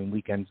there, doing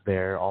weekends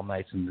there, all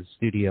nights in the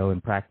studio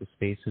and practice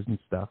spaces and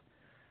stuff.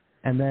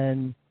 And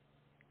then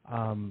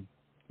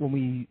when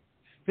we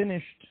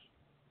finished,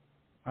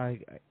 I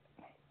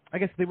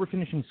guess they were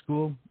finishing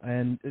school,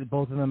 and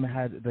both of them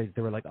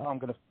they were like, oh, I'm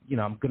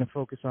gonna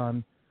focus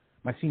on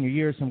my senior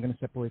year, so I'm gonna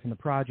step away from the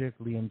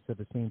project. Liam said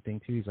the same thing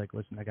too. He's like,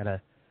 listen, I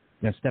gotta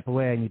step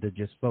away. I need to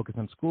just focus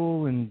on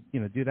school and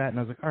do that. And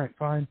I was like, all right,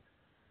 fine.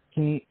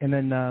 And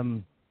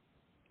then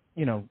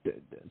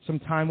some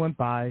time went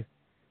by,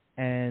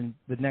 and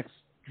the next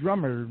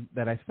drummer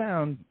that I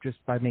found just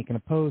by making a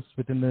post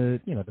within the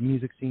the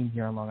music scene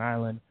here on Long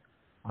Island.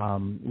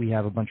 We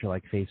have a bunch of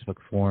like Facebook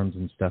forums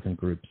and stuff and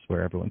groups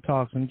where everyone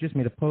talks, and just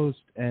made a post,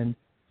 and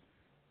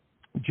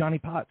Johnny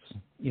Potts,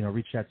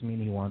 reached out to me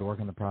and he wanted to work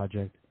on the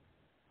project.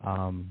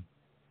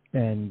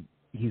 And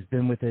he's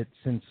been with it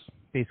since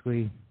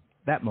basically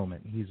that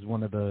moment. He's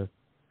one of the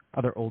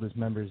other oldest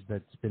members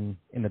that's been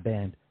in the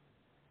band.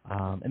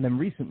 And then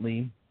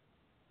recently,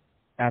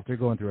 after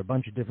going through a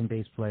bunch of different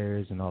bass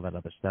players and all that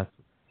other stuff,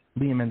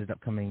 Liam ended up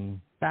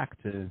coming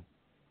back to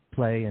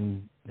play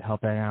and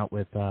helping out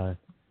with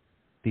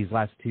these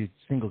last two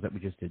singles that we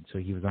just did. So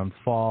he was on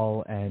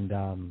Fall and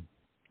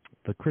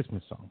the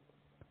Christmas song,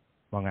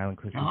 Long Island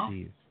Christmas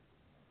Eve.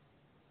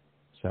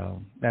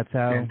 So that's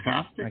how,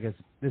 fantastic. I guess,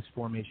 this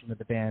formation of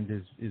the band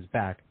is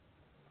back.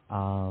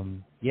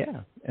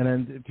 Yeah. And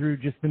then through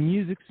just the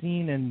music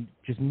scene and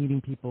just meeting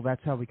people,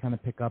 that's how we kind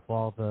of pick up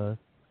all the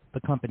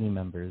company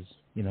members.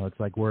 It's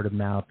like word of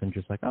mouth and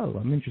just like, oh,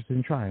 I'm interested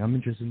in trying. I'm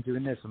interested in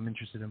doing this. I'm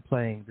interested in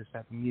playing this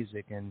type of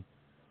music and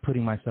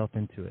putting myself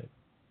into it.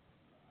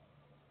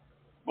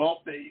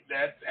 Well,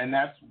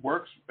 that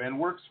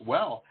works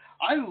well.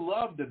 I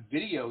love the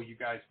video you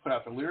guys put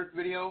out, the lyric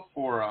video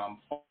for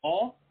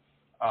Fall.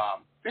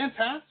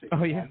 Fantastic.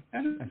 Oh yeah,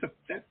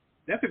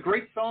 that's a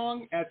great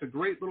song. That's a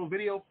great little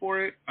video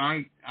for it.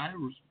 I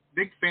was a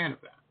big fan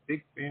of that.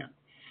 Big fan.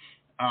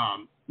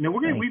 Now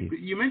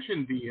you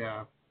mentioned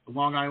the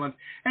Long Island,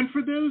 and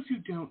for those who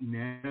don't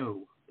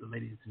know,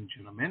 ladies and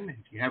gentlemen,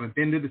 if you haven't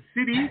been to the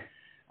city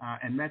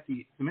and met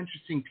some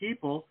interesting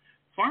people,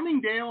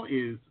 Farmingdale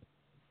is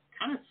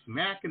kind of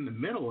smack in the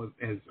middle,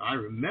 as I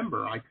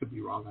remember. I could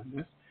be wrong on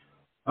this,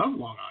 of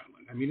Long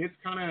Island. I mean, it's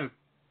kind of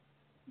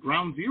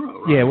ground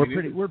zero, right? Yeah,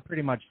 we're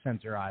pretty much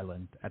center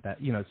island at that.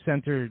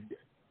 Center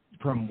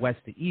from west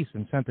to east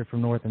and center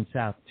from north and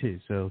south too.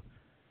 So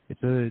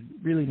it's a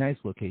really nice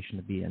location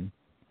to be in.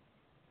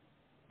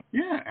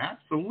 Yeah,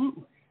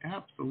 absolutely.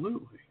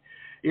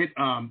 It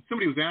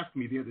somebody was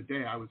asking me the other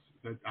day. I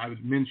was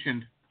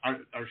mentioned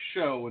our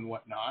show and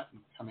whatnot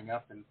and coming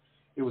up, and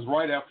it was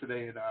right after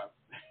they had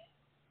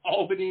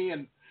Albany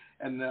and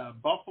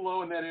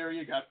Buffalo in that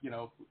area got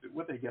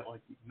what they get,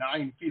 like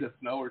 9 feet of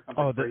snow or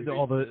something.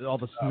 All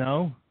the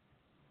snow.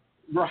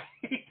 Right.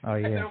 Oh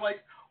yeah. And they're like,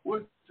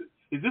 "What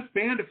is this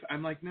band?"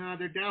 I'm like, "No,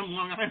 they're down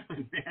Long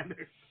Island, man.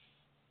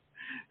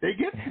 They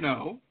get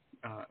snow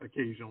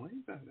occasionally,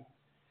 but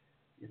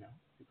it's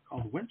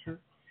called winter,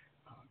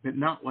 but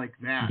not like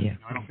that. Yeah.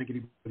 I don't think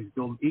anybody's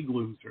building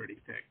igloos or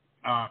anything.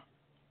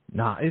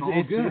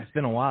 It's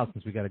been a while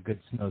since we got a good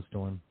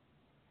snowstorm.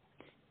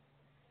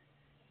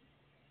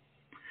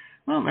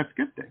 Well, that's a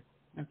good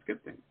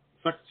thing.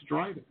 Sucks to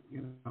drive it,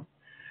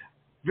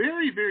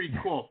 Very, very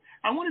cool.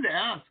 I wanted to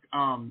ask,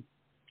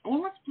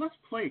 let's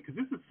play it because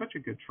this is such a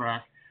good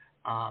track.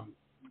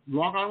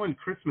 Long Island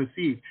Christmas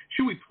Eve.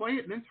 Should we play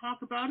it and then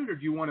talk about it, or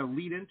do you want to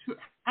lead into it?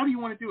 How do you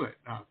want to do it,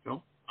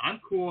 Phil? I'm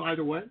cool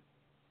either way.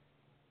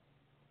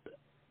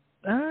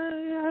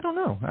 I don't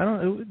know.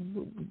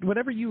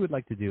 Whatever you would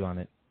like to do on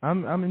it.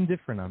 I'm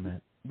indifferent on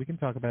that. We can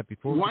talk about it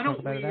before. We can talk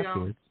about it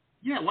afterwards.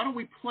 Why don't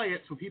we play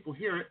it so people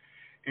hear it,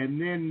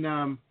 and then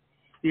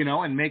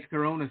and make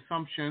their own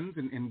assumptions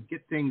and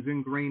get things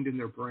ingrained in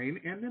their brain,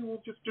 and then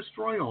we'll just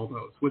destroy all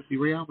those with the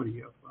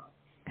reality of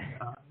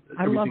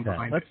I love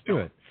that. Let's do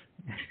it.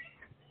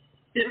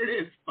 Here it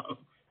is,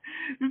 folks.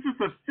 This is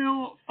the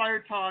Phil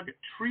Firetog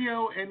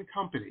Trio and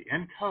Company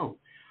and Co.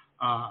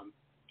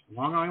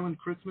 Long Island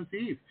Christmas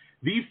Eve.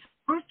 The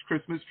first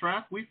Christmas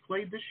track we've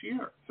played this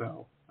year,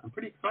 so I'm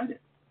pretty excited.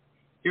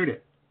 Here it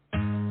is.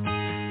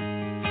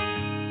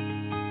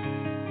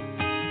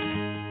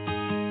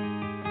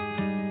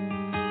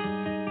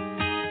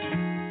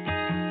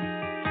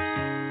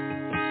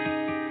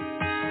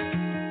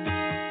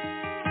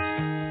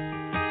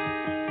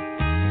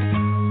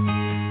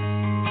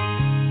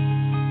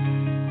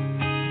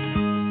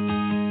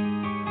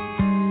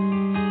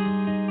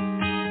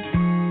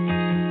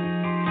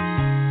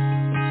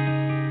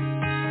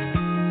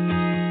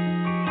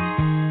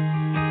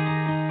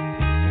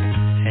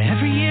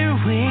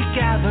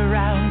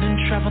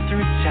 Travel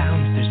through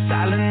town, through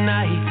silent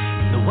night,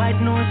 the white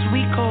noise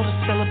we call to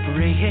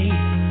celebrate.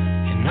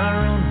 In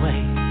our own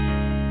way,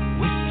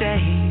 we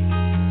stay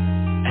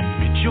and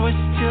rejoice.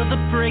 rejoice till the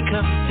break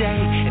of day.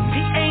 And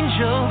the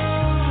angels,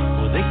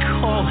 well, they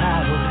call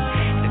out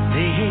and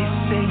they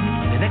sing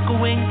an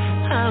echoing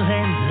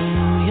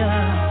hallelujah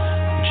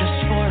just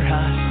for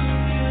us.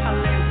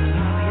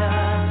 Hallelujah,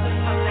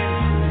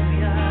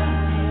 hallelujah.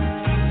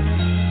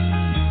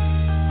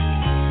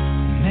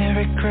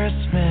 Merry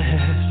Christmas.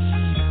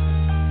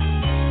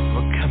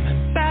 We're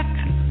coming back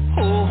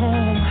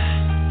home.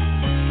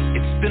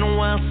 It's been a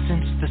while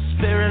since the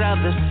spirit of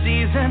the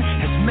season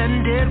has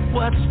mended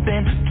what's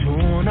been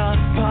torn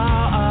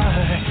apart.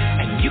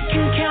 And you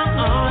can count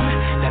on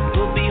that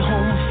we'll be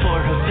home for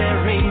a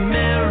very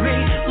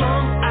merry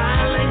Long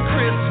Island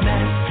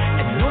Christmas.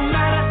 And no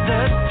matter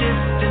the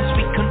distance,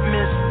 we couldn't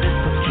miss this.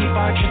 Let's keep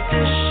our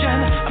tradition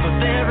of a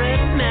very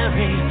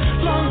merry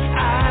Long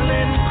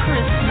Island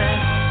Christmas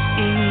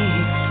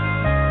Eve.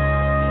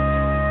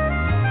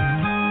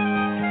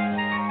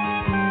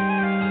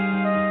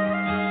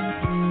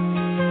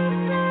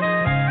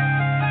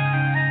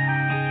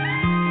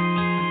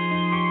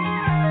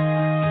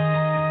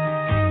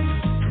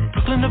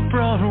 To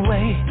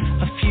Broadway,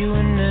 a few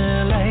in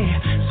LA,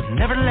 some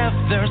never left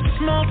their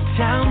small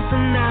towns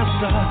in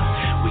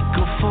Nassau. We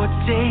go for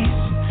days,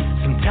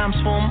 sometimes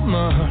for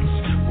months,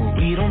 where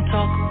we don't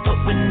talk but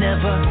we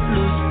never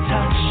lose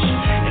touch.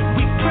 And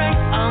we pray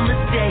on the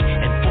day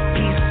and for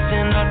peace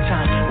in our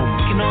time, when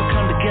we can all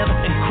come together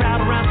and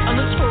crowd around on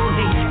this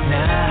holy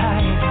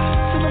night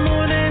till the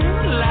morning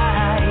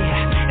light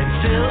and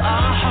fill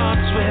our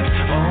hearts with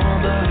all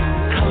the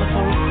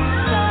colorful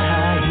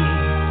sights.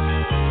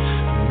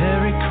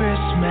 Merry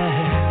Christmas,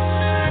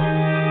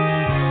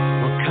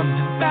 we're coming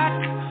back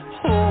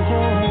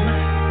home.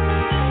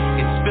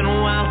 It's been a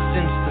while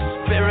since the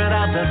spirit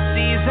of the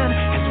season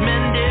has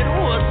mended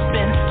what's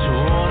been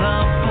torn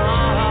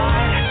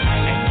apart.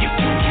 And you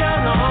can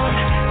count on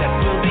that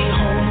we'll be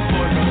home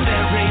for a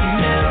very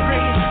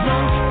merry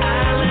Long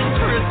Island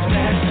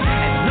Christmas.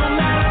 And no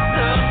matter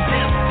the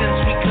distance,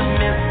 we could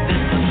miss this.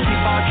 Let's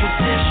keep our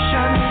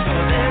tradition of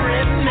a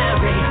very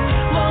merry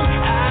Long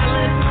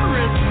Island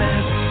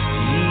Christmas.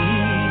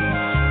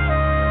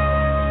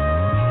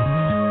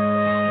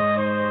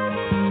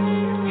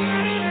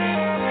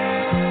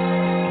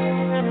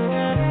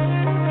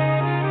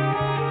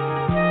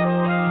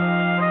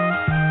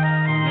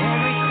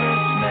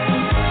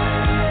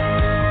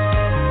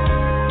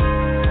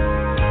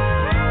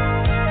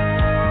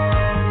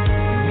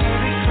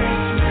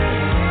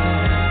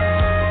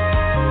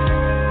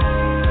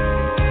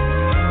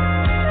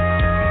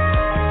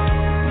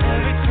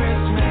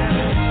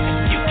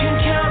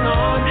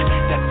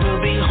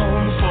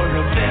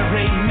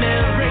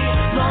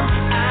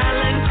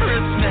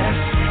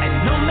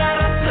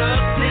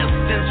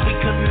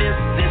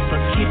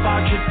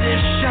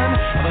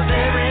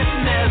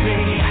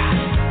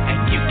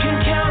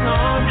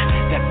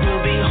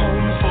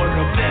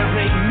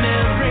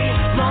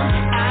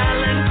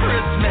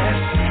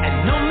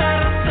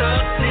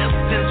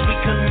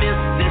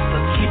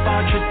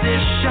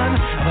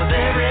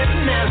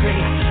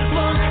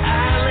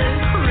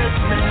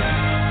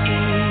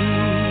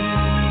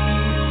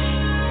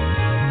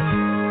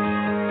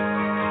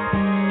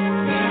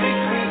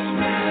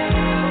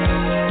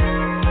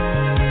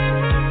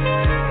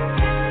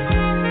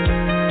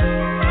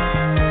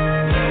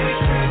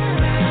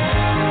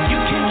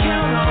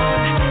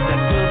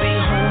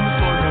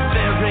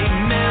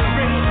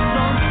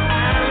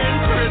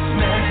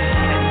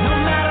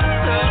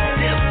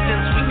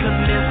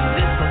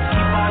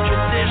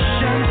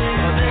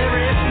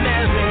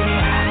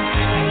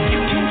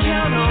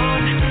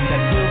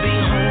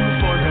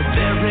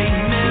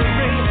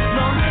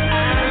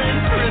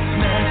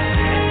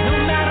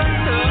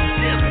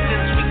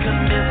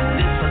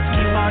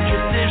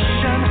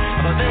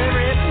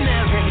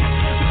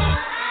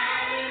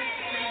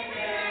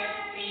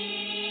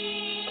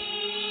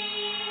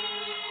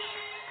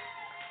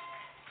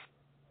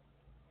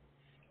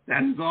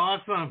 That is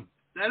awesome.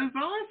 That is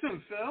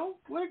awesome, Phil.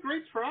 What a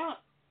great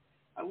trot.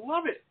 I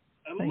love it.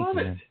 I love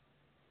it.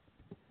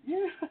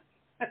 Yeah,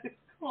 that is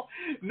cool.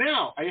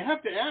 Now, I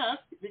have to ask,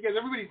 because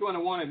everybody's going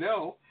to want to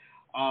know,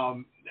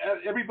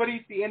 everybody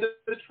at the end of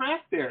the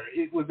track there,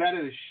 was that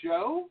at a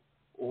show,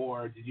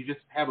 or did you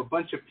just have a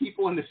bunch of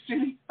people in the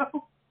studio?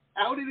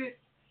 How did it?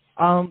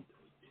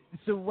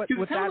 So what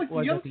that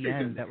was at the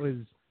end, that was,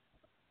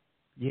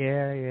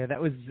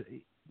 that was,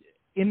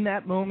 in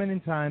that moment in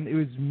time, it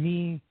was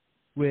me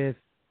with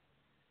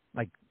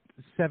like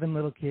 7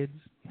 little kids.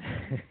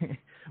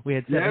 We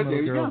had 7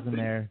 little girls in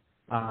there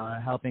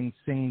helping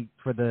sing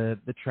for the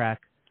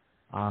track.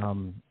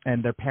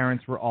 And their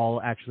parents were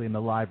all actually in the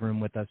live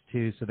room with us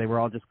too. So they were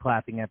all just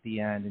clapping at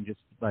the end and just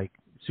like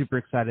super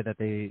excited that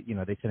they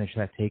finished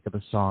that take of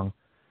the song.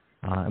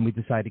 And we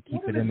decided to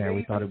keep it in there.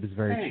 We thought it was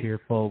very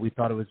cheerful. We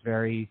thought it was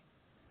very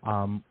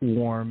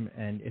warm,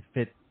 and it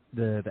fit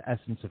the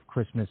essence of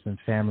Christmas and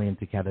family and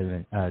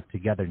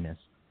togetherness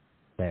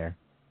there.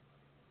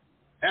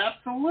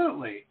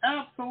 Absolutely.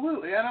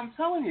 Absolutely. And I'm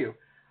telling you,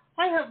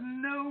 I have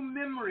no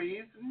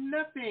memories,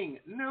 nothing,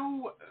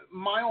 no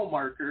mile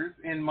markers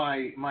in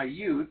my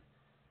youth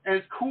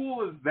as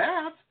cool as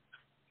that,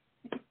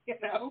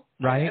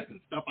 right? And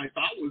stuff I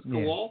thought was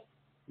cool.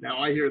 Yeah. Now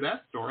I hear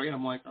that story, and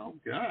I'm like, oh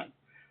God,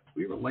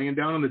 we were laying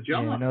down on the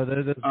job. Yeah, no,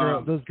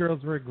 those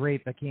girls were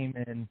great that came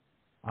in.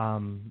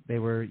 They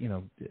were,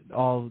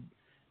 all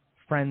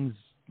friends,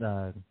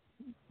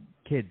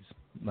 kids,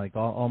 like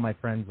all my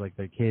friends, like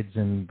their kids,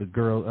 and the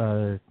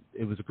girl.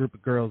 It was a group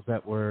of girls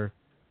that were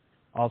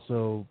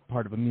also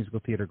part of a musical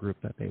theater group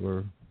that they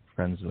were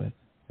friends with,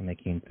 and they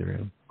came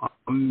through.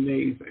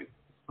 Amazing.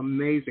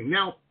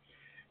 Now,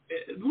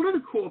 one of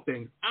the cool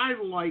things, I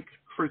like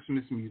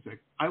Christmas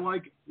music. I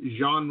like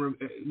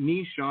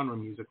niche genre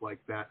music like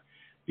that,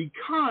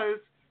 because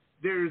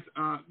there's,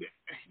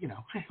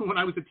 when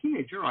I was a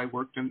teenager, I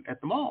worked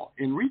at the mall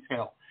in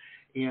retail,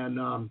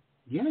 and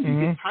you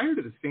get tired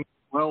of the same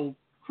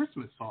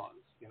Christmas songs,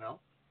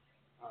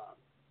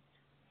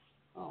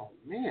 oh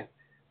man,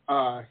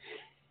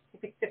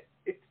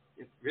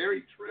 it's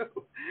very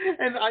true,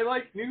 and I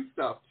like new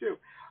stuff too.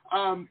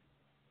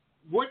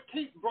 What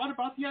brought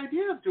about the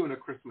idea of doing a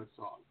Christmas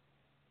song?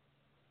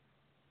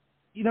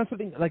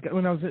 Something like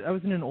when I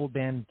was in an old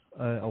band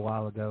a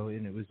while ago,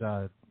 and it was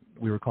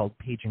we were called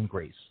Page and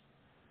Grace,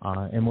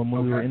 and when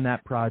we were in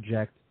that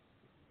project,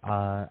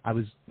 I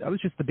was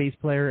just the bass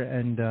player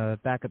and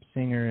backup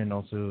singer, and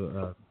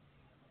also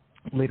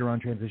later on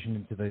transitioned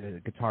into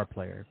the guitar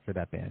player for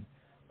that band.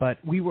 But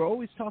we were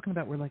always talking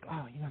about, we're like,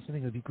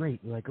 something would be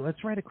great. We're like,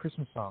 let's write a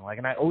Christmas song. Like,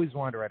 and I always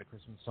wanted to write a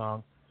Christmas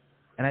song.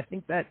 And I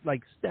think that,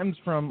 stems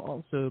from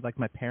also,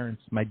 my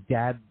parents. My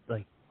dad,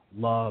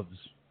 loves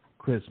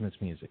Christmas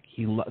music.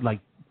 He, I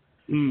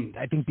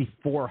think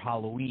before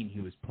Halloween, he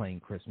was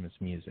playing Christmas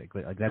music.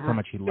 That's how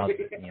much he loved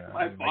it,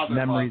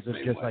 memories of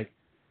just,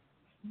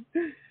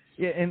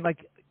 and,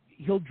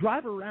 he'll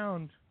drive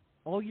around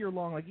all year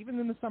long, even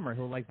in the summer,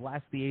 he'll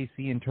blast the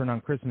AC and turn on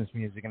Christmas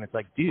music, and it's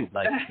like, dude,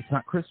 it's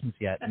not Christmas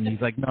yet. And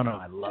he's like, no,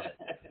 I love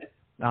it.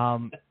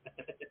 And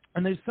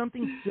there's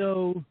something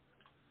so,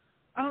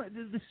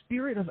 the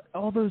spirit of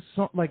all those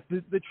songs,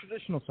 the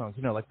traditional songs,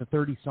 the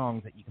 30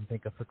 songs that you can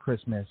think of for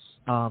Christmas,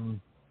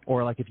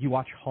 or if you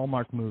watch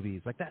Hallmark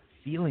movies, that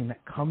feeling that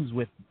comes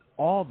with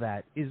all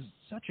that is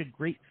such a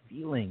great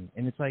feeling.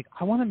 And it's I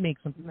want to make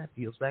something that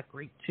feels that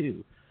great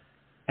too.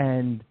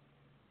 And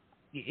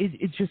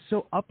it's just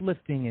so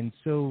uplifting and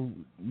so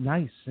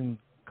nice and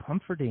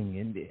comforting,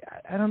 and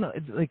I don't know.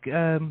 It's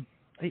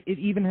it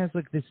even has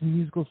this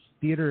musical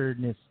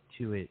theater-ness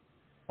to it.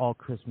 All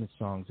Christmas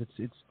songs.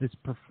 It's this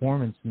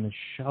performance in the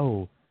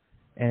show,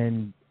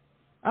 and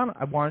I don't know.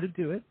 I wanted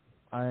to do it,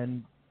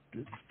 and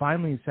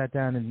finally sat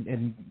down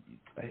and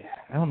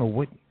I don't know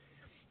what,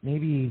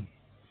 maybe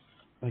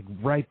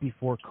right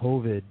before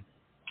COVID,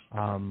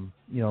 put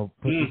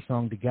this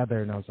song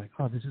together, and I was like,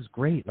 oh, this is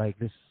great.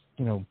 This,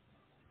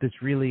 this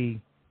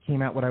really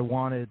came out what I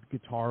wanted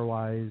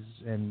guitar-wise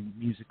and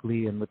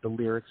musically and with the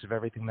lyrics of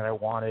everything that I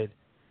wanted.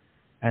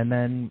 And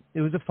then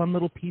it was a fun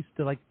little piece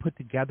to, put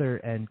together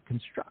and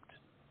construct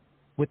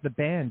with the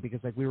band, because,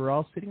 we were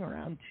all sitting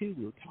around, too.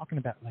 We were talking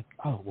about,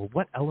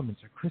 what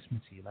elements are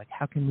Christmassy?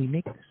 How can we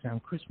make this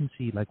sound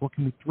Christmassy? What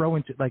can we throw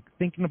into,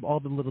 thinking of all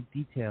the little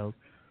details.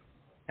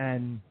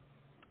 And,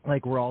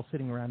 we're all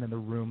sitting around in the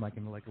room,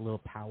 in a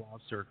little powwow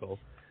circle,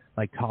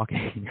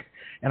 talking.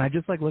 And I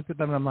just, looked at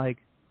them, and I'm like,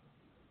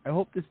 I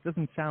hope this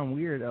doesn't sound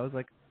weird. I was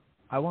like,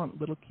 I want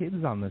little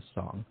kids on this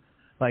song.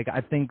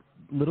 I think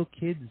little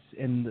kids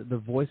and the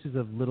voices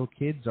of little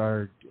kids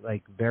are,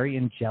 very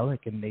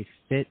angelic, and they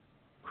fit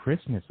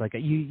Christmas.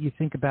 You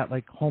think about,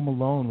 Home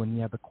Alone, when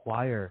you have the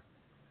choir,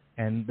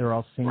 and they're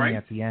all singing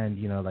at the end,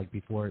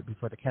 before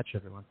they catch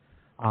everyone.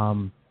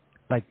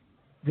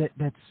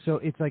 That's so,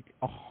 it's a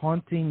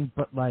haunting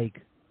but,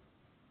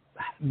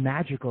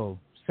 magical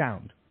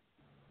sound.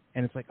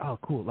 And it's oh,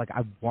 cool.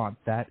 I want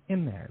that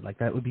in there.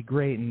 That would be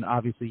great. And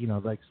obviously,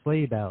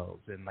 sleigh bells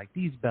and,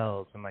 these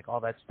bells and, all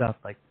that stuff.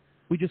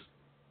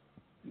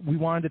 We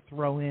wanted to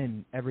throw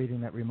in everything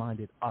that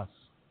reminded us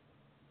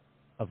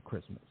of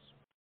Christmas.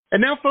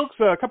 And now, folks,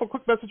 a couple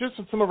quick messages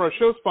from some of our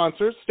show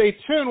sponsors. Stay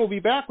tuned. We'll be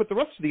back with the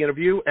rest of the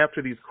interview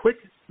after these quick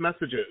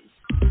messages.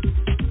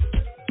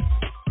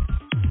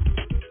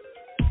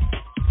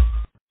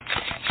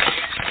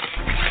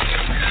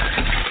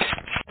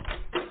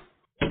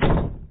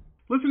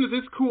 Listen to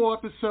this cool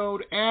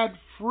episode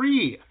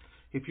ad-free.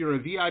 If you're a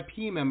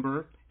VIP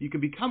member, you can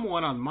become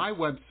one on my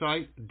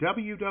website,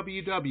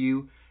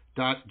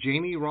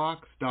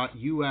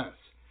 www.jamierocks.us,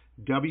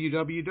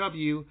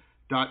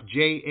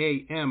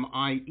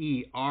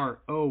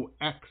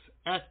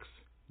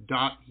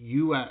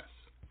 www.jamieroxx.us.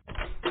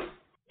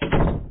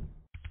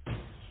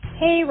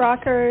 Hey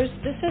rockers,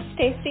 this is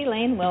Stacey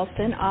Lane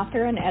Wilson,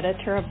 author and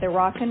editor of the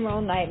Rock and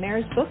Roll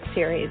Nightmares book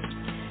series.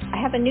 I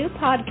have a new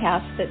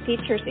podcast that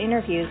features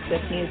interviews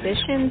with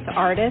musicians,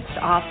 artists,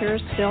 authors,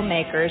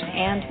 filmmakers,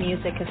 and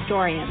music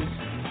historians.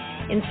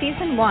 In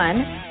Season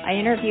 1, I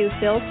interview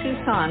Phil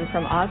Toussaint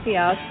from Ozzy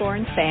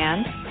Osbourne's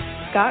band,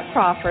 Scott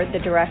Crawford,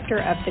 the director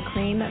of the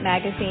Cream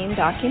magazine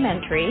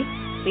documentary,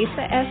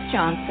 Lisa S.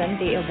 Johnson,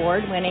 the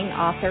award-winning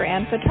author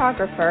and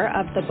photographer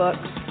of the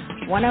books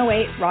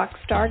 108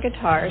 Rockstar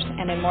Guitars,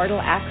 and Immortal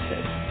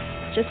Axes,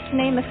 just to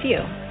name a few.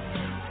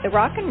 The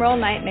Rock and Roll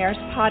Nightmares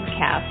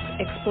podcast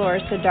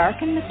explores the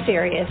dark and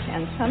mysterious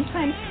and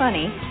sometimes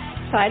funny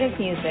side of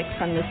music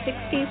from the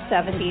 60s,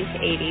 70s,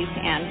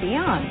 80s, and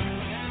beyond.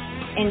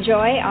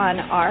 Enjoy on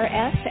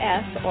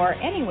RSS or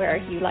anywhere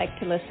you like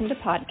to listen to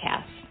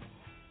podcasts.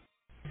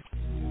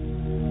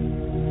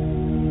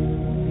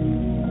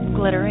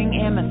 Glittering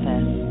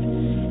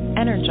amethyst,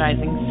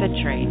 energizing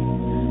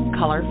citrine,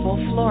 colorful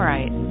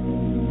fluorite,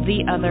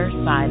 the other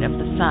side of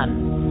the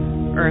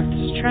sun,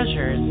 Earth's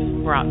treasures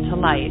brought to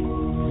light.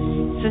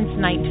 Since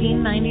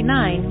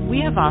 1999, we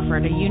have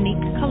offered a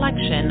unique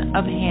collection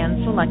of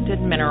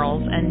hand-selected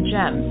minerals and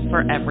gems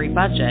for every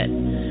budget,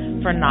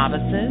 for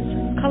novices,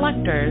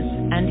 collectors,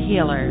 and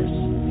healers.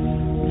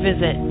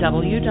 Visit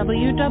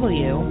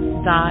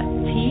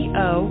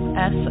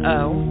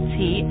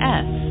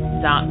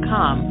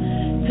www.tosots.com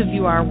to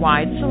view our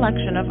wide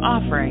selection of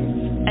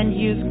offerings and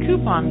use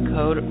coupon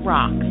code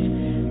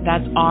ROXX,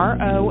 that's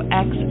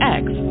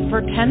ROXX,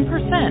 for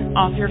 10%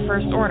 off your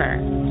first order.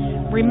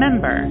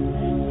 Remember,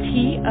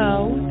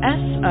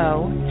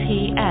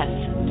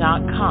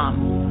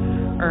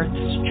 TOSOTS.com,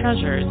 Earth's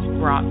treasures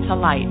brought to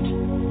light.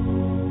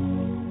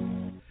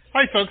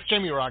 Hi folks,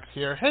 Jamie Rocks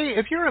here. Hey,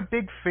 if you're a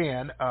big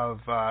fan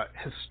of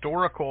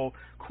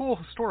cool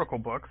historical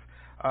books,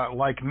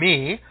 like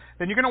me,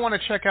 then you're going to want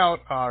to check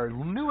out our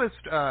newest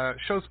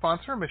show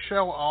sponsor,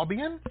 Michelle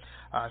Albion.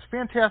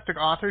 Fantastic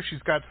author.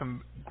 She's got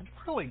some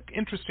really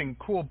interesting,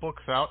 cool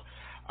books out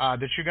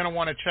that you're going to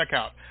want to check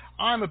out.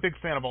 I'm a big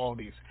fan of all of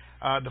these.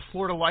 The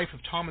Florida Life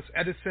of Thomas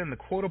Edison, The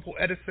Quotable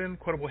Edison,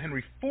 Quotable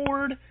Henry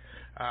Ford,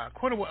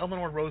 Quotable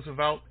Eleanor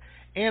Roosevelt,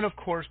 and, of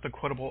course, The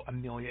Quotable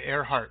Amelia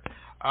Earhart.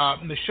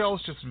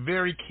 Michelle's just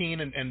very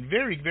keen and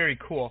very, very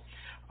cool,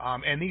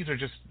 and these are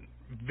just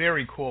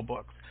very cool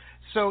books.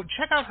 So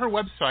check out her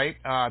website.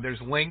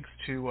 There's links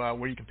to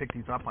where you can pick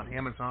these up on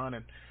Amazon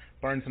and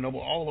Barnes & Noble,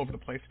 all over the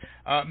place.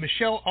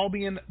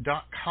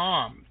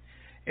 MichelleAlbion.com.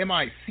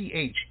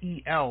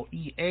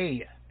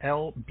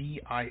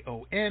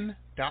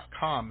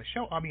 MichelleAlbion.com.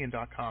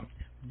 MichelleAlbion.com.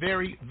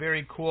 Very,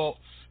 very cool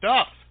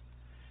stuff.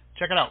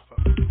 Check it out,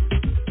 folks.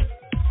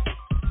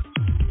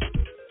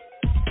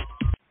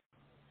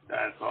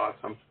 That's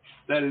awesome.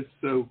 That is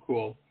so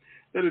cool.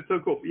 That is so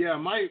cool. Yeah,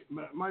 my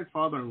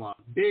father-in-law,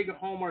 big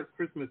Hallmark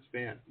Christmas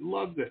fan,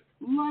 loves it.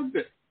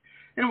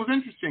 And it was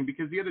interesting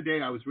because the other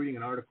day I was reading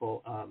an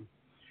article.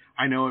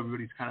 I know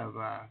everybody's kind of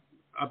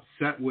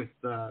upset with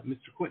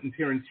Mr. Quentin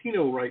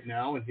Tarantino right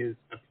now and his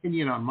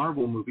opinion on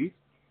Marvel movies.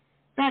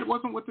 That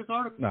wasn't what this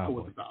article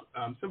was about.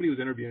 Somebody was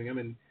interviewing him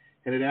and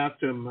it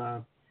asked him,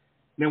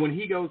 now when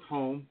he goes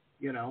home,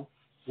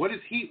 what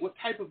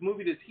type of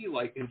movie does he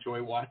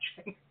enjoy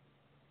watching?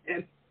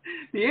 And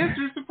the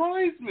answer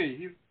surprised me.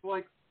 He's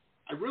like,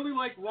 I really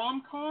like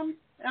rom-coms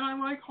and I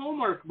like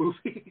Hallmark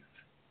movies.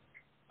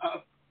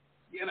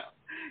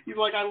 He's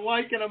like, I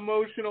like an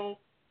emotional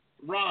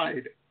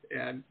ride,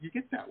 and you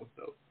get that with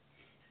those.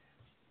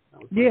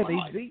 Yeah,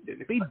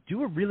 they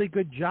do a really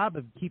good job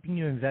of keeping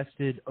you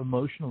invested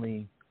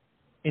emotionally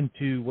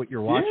into what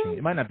you're watching. Yeah.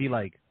 It might not be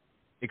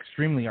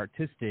extremely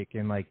artistic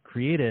and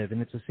creative,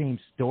 and it's the same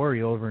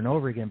story over and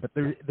over again, but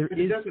there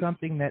is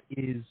something that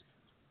is.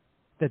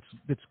 That's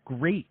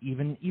great,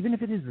 even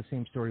if it is the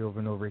same story over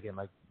and over again.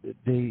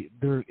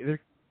 They're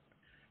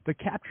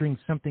capturing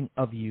something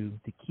of you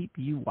to keep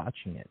you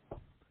watching it.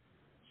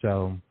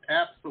 So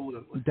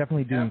absolutely,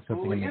 definitely doing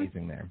something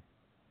amazing there.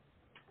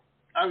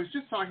 I was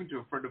just talking to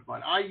a friend of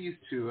mine. I used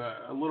to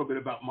a little bit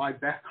about my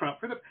background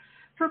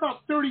for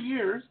about 30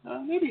 years,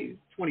 maybe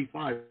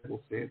 25.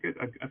 We'll say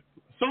a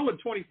solid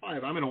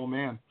 25. I'm an old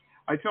man.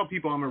 I tell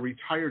people I'm a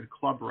retired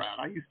club rat.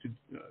 I used to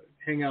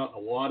hang out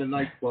in a lot of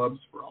nightclubs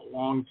for a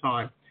long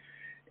time.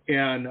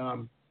 And I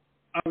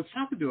was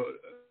talking to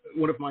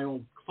one of my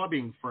old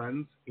clubbing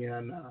friends,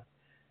 and,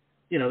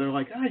 they're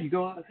like, you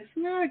go out? I said,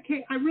 no, I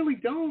can't. I really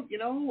don't,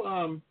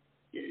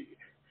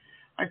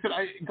 I said,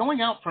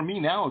 going out for me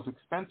now is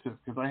expensive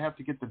because I have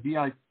to get the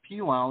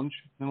VIP lounge.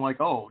 And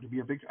to be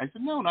a big I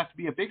said, no, not to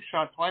be a big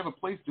shot, so I have a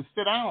place to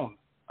sit down.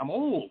 I'm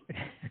old.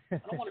 I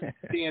don't want to be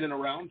standing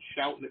around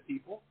shouting at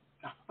people.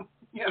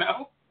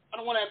 I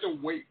don't want to have to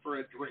wait for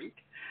a drink.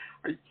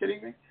 Are you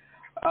kidding me?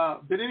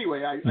 But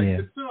anyway, I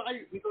said, so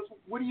he goes,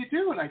 what do you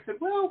do? And I said,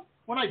 well,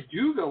 when I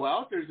do go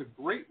out, there's a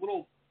great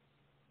little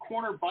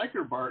corner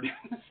biker bar down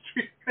the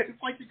street.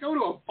 It's like you go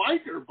to a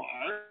biker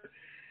bar.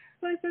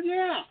 So I said,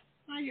 yeah,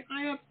 I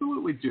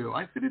absolutely do.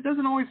 I said, it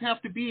doesn't always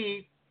have to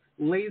be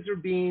laser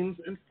beams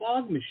and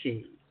fog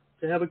machines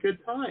to have a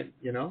good time,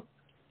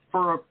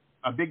 For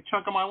a big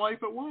chunk of my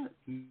life, it was.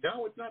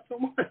 No, it's not so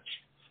much.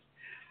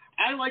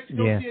 I like to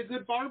go see a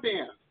good bar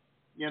band,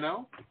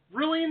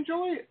 really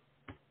enjoy it.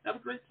 Have a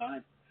great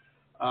time.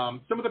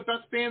 Some of the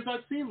best bands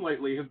I've seen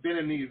lately have been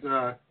in these,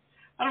 I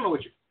don't know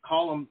what you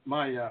call them.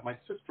 My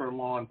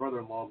sister-in-law and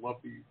brother-in-law love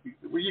these,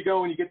 where you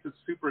go and you get this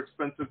super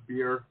expensive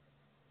beer,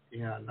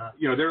 and,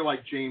 they're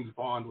like James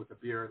Bond with the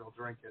beer. They'll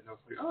drink it, and they'll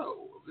say,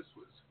 oh,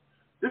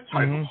 this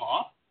type of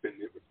hop.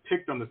 and it was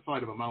picked on the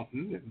side of a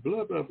mountain, and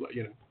blah, blah, blah,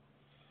 you know.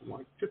 I'm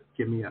like, just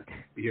give me a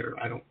beer.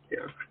 I don't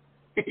care.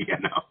 You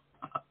know?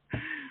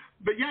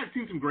 But, yeah, I've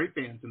seen some great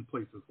bands in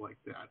places like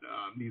that.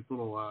 These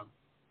little,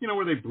 you know,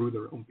 where they brew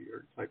their own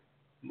beer type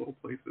little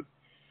places.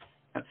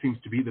 That seems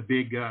to be the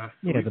big... the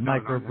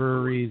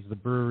microbreweries, the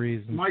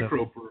breweries. And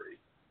microbrewery.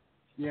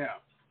 Yeah.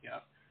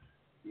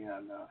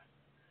 And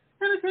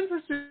it's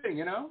interesting,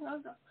 you know.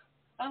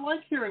 I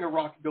like hearing a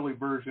rockabilly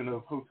version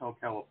of Hotel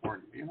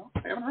California, you know.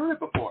 I haven't heard it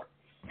before.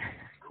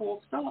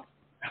 Cool stuff.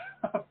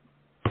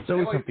 It's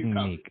always something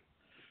unique.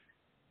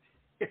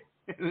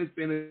 And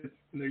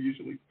they're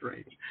usually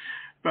strange.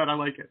 But I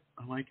like it.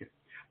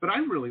 But I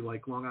really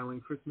like Long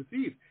Island Christmas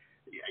Eve.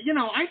 You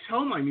know, I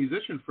tell my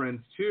musician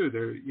friends, too,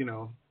 they're, you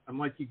know, I'm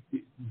like, you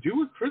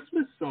do a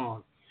Christmas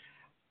song.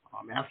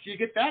 After you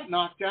get that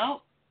knocked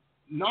out,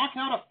 knock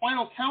out a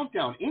final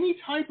countdown. Any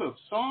type of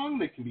song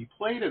that can be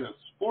played at a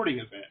sporting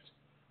event.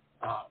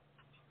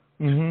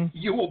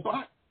 You will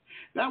buy.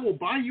 That will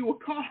buy you a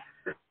car.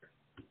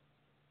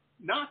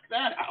 Knock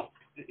that out.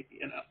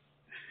 You know.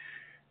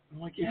 I'm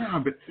like, yeah,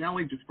 but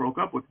Sally just broke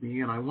up with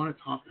me, and I want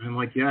to talk. I'm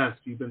like, yes,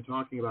 you've been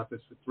talking about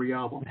this for 3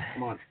 albums.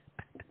 Come on.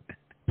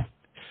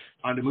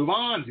 Time to move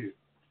on, dude.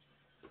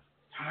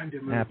 Time to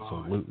move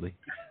Absolutely.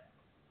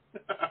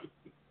 on.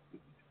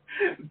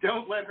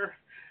 Don't let her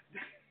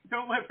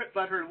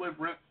live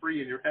rent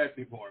free in your head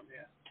anymore,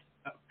 man.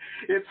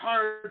 It's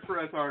hard for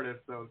us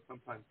artists, though,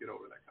 sometimes get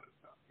over that kind of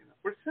stuff. You know,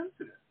 we're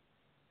sensitive,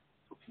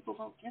 so people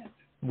don't get it.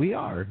 We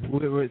are.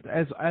 We're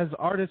as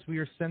artists, we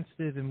are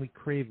sensitive and we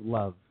crave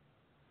love.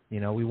 You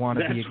know, we want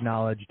to be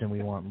acknowledged and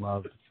we want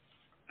love.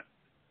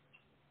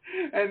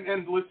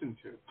 And listened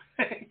to.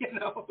 You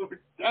know,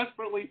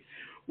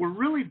 we're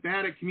really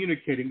bad at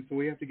communicating, so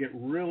we have to get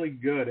really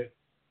good at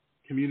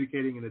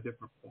communicating in a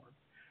different form.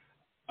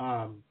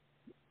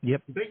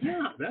 Yep. But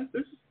yeah,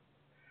 this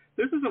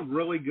is a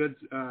really good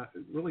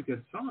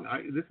song.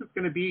 This is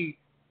going to be.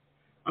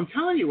 I'm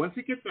telling you, once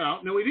it gets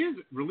out, no, it is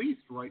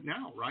released right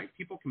now, right?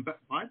 People can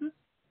buy this.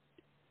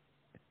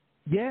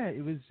 Yeah,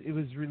 it was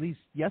released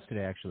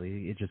yesterday.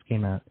 Actually, it just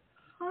came out.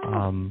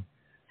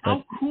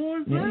 How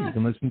cool is that?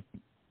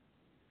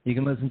 You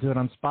can listen to it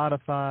on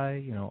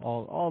Spotify. You know,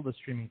 all the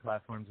streaming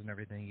platforms and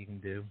everything you can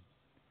do.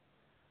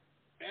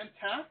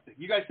 Fantastic.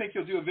 You guys think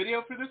you'll do a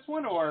video for this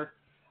one, or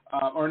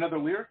another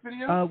lyric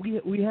video?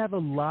 We have a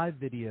live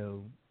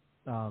video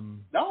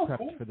prepped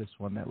cool. for this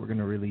one that we're going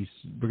to release.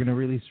 We're going to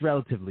release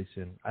relatively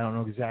soon. I don't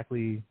know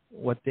exactly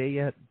what day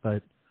yet,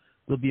 but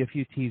there'll be a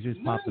few teasers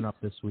popping up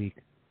this week.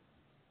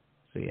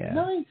 So yeah.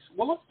 Nice.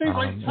 Well, let's stay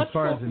right in touch. As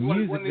far as the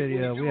music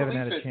video, we haven't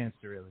had a chance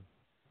to really.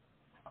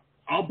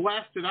 I'll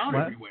blast it out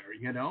everywhere.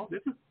 You know,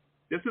 this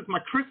is my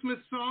Christmas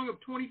song of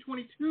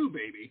 2022,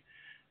 baby.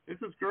 This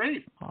is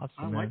great. Awesome.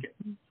 I like it.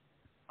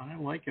 I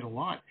like it a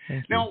lot.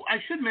 Thank now, you. I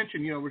should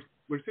mention, you know,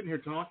 we're sitting here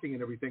talking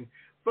and everything.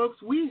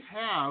 Folks, we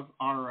have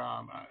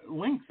our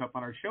links up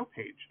on our show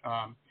page.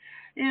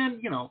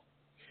 And, you know,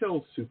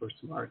 Phil's super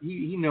smart.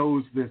 He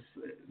knows this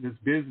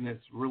business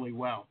really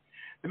well.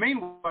 The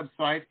main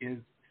website is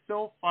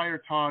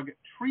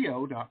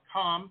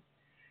PhilFiretogTrio.com.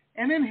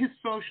 And then his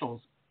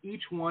socials,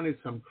 each one is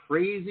some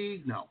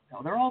crazy, no,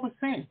 they're all the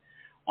same.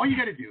 All you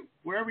got to do,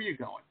 wherever you're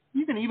going,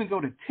 you can even go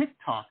to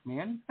TikTok,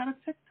 man. He's got a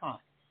TikTok.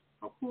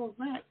 How cool is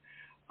that?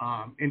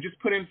 And just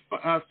put in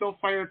Phil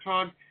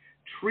Firetog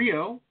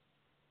Trio,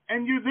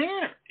 and you're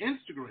there.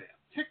 Instagram,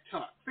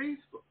 TikTok,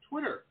 Facebook,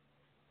 Twitter.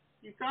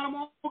 He's got them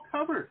all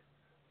covered.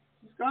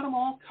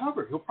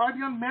 He'll probably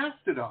be on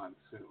Mastodon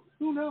soon.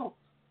 Who knows?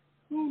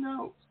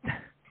 No.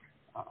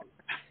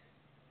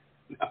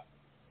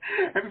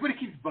 Everybody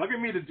keeps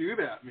bugging me to do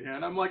that,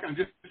 man. I'm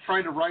just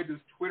trying to ride this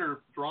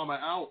Twitter drama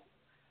out.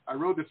 I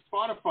rode the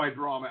Spotify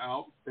drama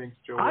out. Thanks,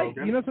 Joe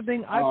Rogan. You know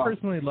something? I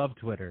personally love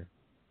Twitter.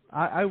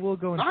 I will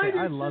go and say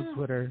I love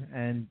Twitter,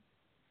 and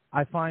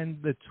I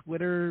find the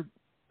Twitter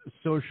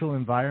social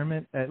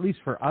environment, at least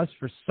for us,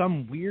 for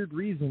some weird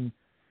reason,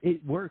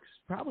 it works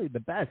probably the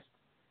best.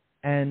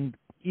 And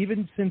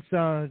even since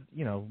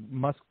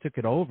Musk took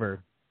it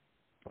over,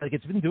 like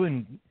it's been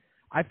doing.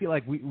 I feel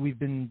like we've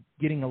been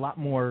getting a lot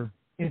more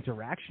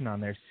interaction on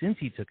there since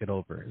he took it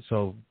over.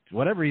 So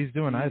whatever he's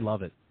doing, I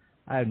love it.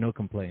 I have no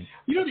complaints.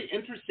 You know, the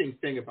interesting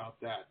thing about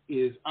that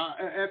is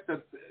at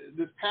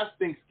this past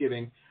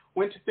Thanksgiving,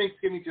 went to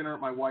Thanksgiving dinner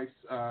at my wife's,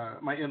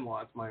 my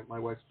in-laws, my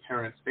wife's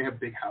parents. They have a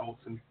big house,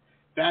 and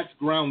that's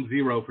ground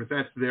zero for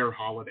that's their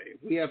holiday.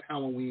 We have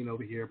Halloween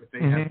over here, but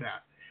they have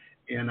that.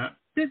 And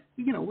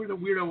we're the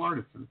weirdo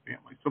artists in the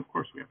family, so of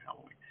course we have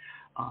Halloween,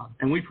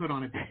 and we put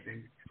on a big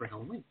thing for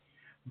Halloween.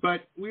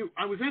 But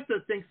I was at the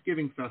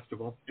Thanksgiving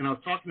festival, and I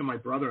was talking to my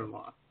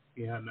brother-in-law,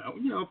 and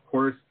of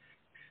course,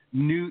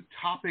 new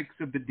topics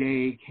of the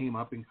day came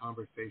up in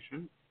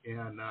conversation,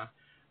 and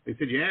they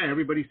said, yeah,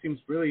 everybody seems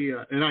really,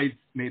 and I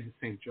made the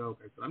same joke.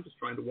 I said, I'm just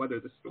trying to weather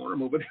the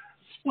storm over there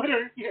on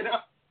Twitter,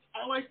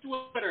 I like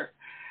Twitter.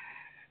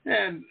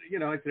 And,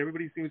 I said,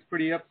 everybody seems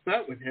pretty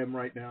upset with him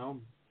right now.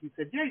 He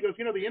said, yeah, he goes,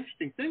 the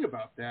interesting thing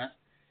about that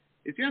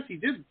is, yes, he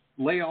did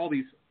lay off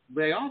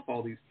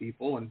all these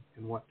people and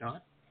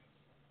whatnot,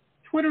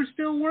 Twitter's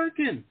still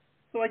working.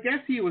 So I guess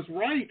he was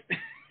right,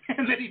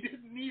 and that he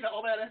didn't need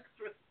all that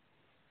extra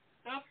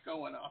stuff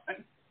going on.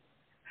 I'm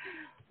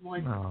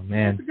like, oh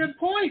man, that's a good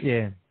point.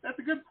 Yeah, that's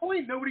a good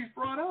point. Nobody's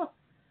brought up.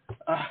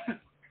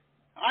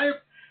 I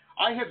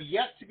have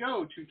yet to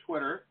go to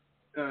Twitter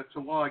to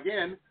log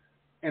in,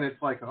 and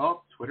it's like,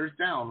 oh, Twitter's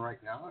down right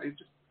now.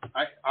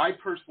 I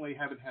personally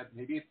haven't had.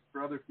 Maybe it's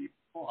for other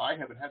people. I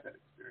haven't had that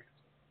experience.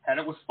 Had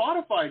it with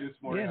Spotify this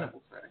morning, I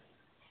will say.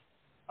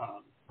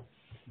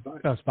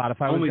 But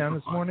Spotify was down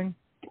this morning?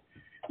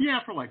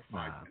 Yeah, for like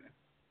 5 minutes.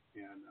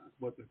 And it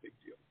wasn't a big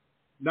deal.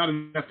 Not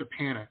enough to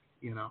panic,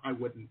 I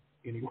wouldn't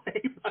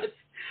anyway.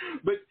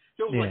 But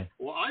Joe's like,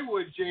 well, I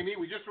would, Jamie.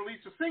 We just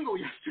released a single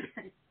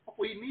yesterday.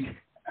 We need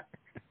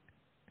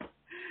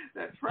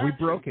that traction. We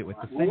broke it with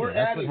the single.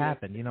 That's what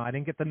happened. I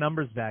didn't get the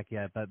numbers back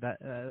yet, but that's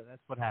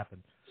what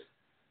happened.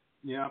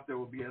 Yeah, there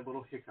will be a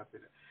little hiccup in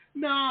it.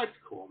 No, it's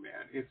cool,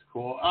 man. It's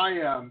cool.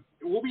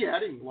 We'll be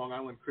adding Long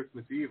Island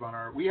Christmas Eve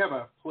we have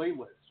a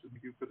playlist we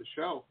do for the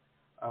show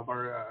of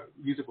our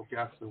musical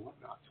guests and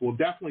whatnot. So we'll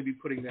definitely be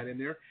putting that in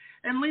there.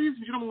 And ladies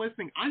and gentlemen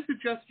listening, I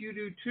suggest you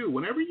do too.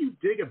 Whenever you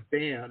dig a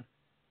band,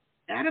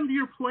 add them to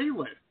your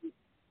playlist.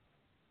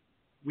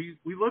 We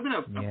live in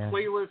a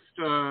playlist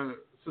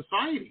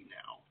society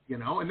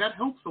now, and that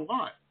helps a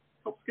lot.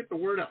 Helps get the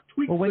word out.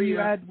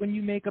 When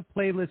you make a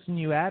playlist and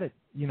you add it,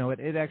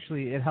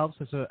 it helps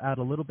us out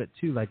a little bit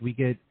too. Like we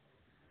get,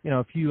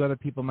 a few other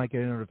people might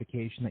get a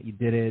notification that you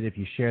did it. If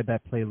you shared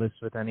that playlist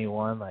with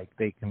anyone, like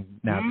they can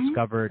now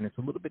discover it, and it's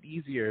a little bit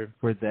easier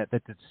for that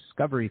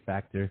discovery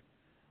factor.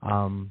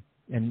 And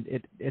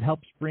it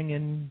helps bring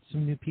in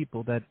some new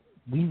people that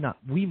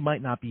we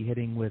might not be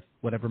hitting with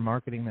whatever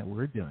marketing that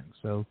we're doing.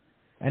 So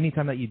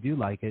anytime that you do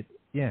like it,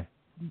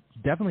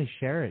 definitely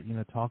share it,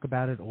 talk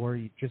about it, or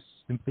you just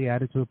simply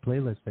add it to a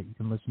playlist that you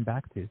can listen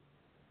back to.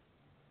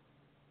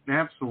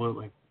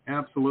 Absolutely.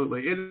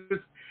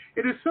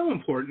 It is so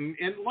important,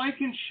 and like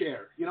and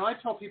share. I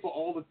tell people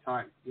all the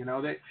time,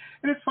 and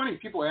it's funny,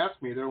 people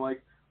ask me, they're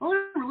like, oh,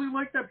 I really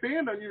like that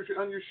band on your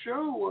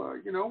show,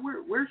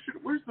 where's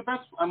the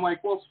best? I'm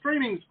like, well,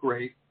 streaming's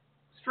great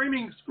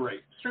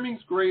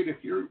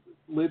if you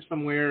live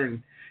somewhere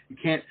and you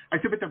can't. I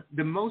said, but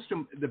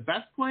the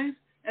best place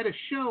at a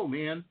show,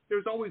 man,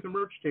 there's always a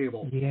merch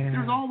table. Yeah.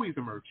 There's always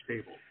a merch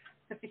table.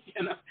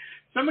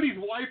 Somebody's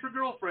wife or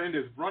girlfriend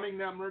is running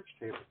that merch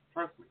table.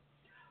 Trust me.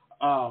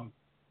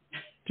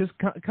 Just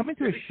coming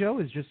to a show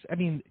is just,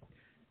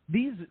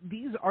 these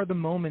are the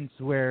moments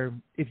where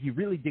if you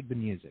really dig the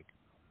music,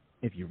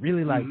 if you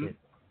really like it,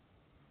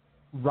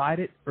 ride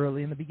it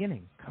early in the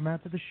beginning. Come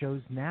out to the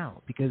shows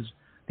now, because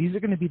these are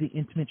going to be the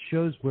intimate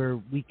shows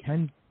where we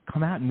can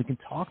come out and we can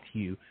talk to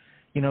you.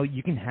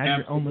 You can have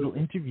your own little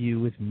interview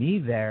with me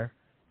there,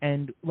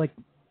 and like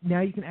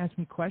now you can ask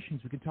me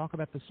questions. We can talk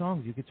about the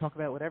songs. You can talk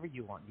about whatever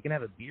you want. You can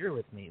have a beer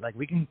with me. Like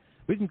we can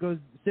go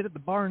sit at the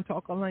bar and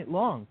talk all night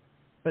long.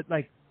 But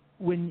like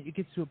when it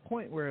gets to a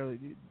point where,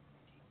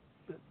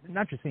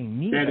 not just saying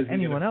me, but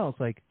anyone else,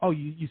 like, oh,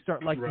 you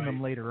start liking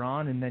them later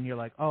on, and then you're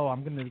like, oh,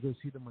 I'm going to go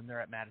see them when they're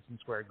at Madison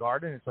Square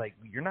Garden. It's like,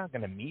 you're not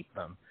going to meet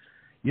them.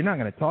 You're not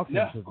going to talk to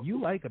them. So if you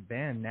like a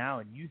band now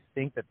and you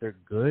think that they're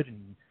good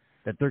and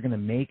that they're going to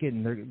make it,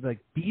 and they're like,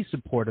 be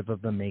supportive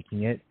of them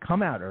making it,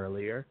 come out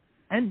earlier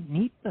and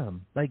meet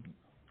them. Like,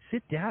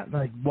 sit down,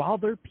 like, while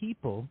they're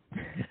people,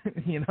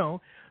 meet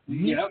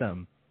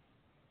them.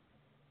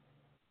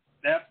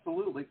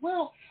 Absolutely.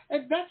 Well,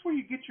 and that's where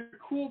you get your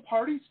cool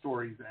party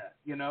stories at,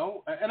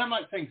 And I'm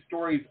not saying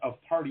stories of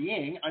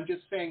partying. I'm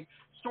just saying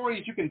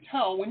stories you can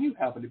tell when you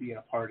happen to be in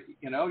a party.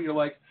 You're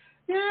like,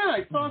 yeah,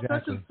 I saw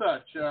such and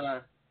such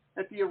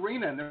at the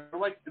arena, and they're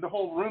like, the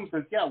whole room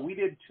says, yeah, we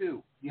did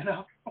too.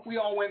 We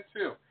all went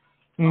too.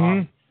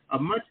 A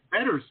much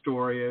better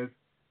story is,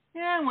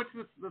 I went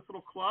to this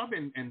little club,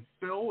 and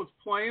Phil was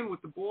playing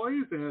with the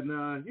boys,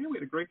 and we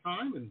had a great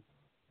time, and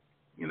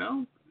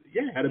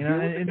had a beer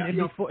with the guy.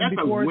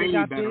 Before they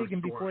got big,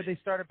 and before they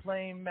started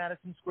playing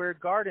Madison Square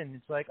Garden,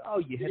 it's like, oh,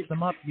 you hit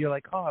them up. You're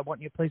like, oh, I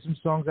want you to play some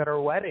songs at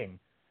our wedding.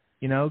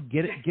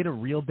 Get a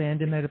real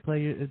band in there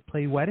to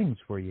play weddings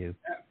for you.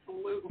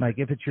 Absolutely. Like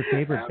if it's your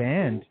favorite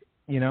band,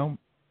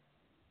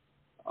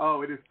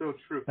 Oh, it is so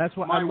true. That's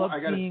what I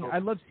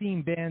love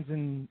seeing bands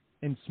in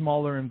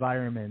smaller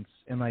environments,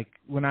 and like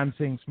when I'm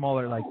saying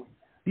smaller, like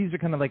these are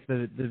kind of like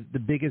the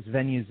biggest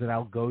venues that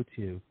I'll go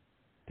to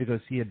go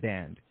see a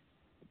band.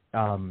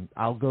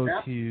 I'll go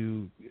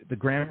to the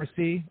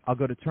Gramercy, I'll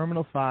go to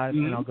Terminal 5,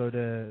 and I'll go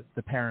to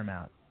the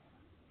Paramount.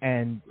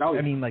 And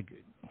I mean, like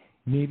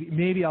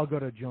maybe I'll go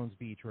to Jones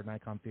Beach or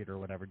Nikon Theater or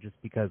whatever, just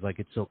because like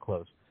it's so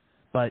close.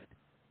 But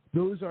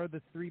those are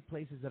the three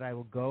places that I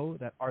will go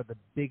that are the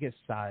biggest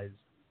size,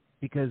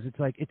 because it's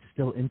like it's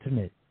still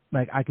intimate.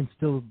 Like I can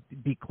still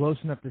be close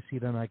enough to see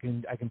them. I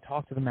can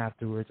talk to them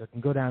afterwards. I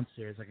can go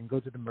downstairs. I can go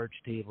to the merch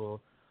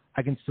table.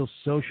 I can still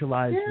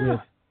socialize with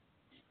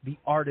the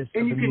artist,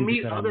 and of the you can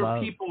music meet that other I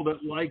love. people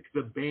that like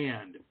the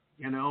band.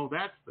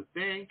 That's the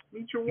thing.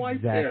 Meet your wife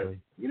exactly. there.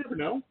 You never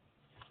know.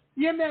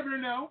 You never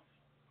know.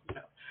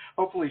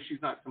 Hopefully, she's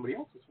not somebody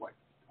else's wife.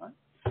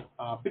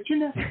 But you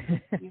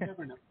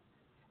never know.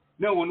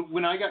 No,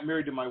 when I got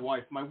married to my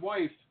wife,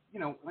 you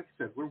know, like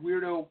I said, we're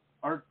weirdo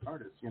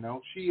artists. You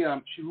know, she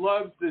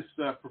loves this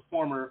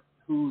performer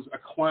who's a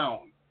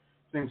clown.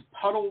 His name's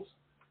Puddles,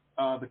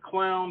 the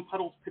clown.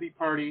 Puddles Pity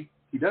Party.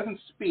 He doesn't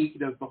speak. He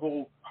does the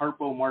whole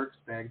Harpo Marx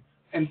thing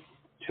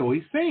until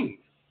he sings,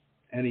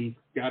 and he's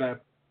got a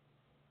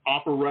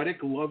operatic,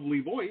 lovely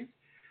voice,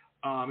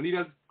 and he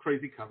does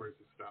crazy covers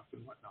and stuff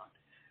and whatnot.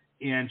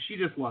 And she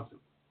just loves him.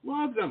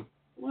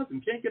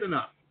 Can't get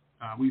enough.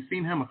 We've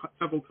seen him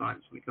several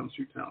times when he comes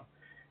through town.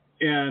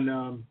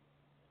 And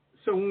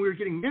so when we were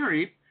getting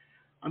married,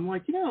 I'm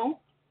like, you know,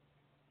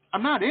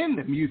 I'm not in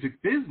the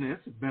music business,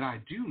 but I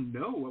do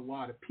know a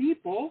lot of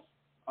people.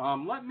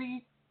 Let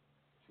me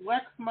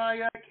flex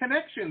my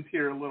connections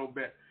here a little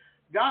bit.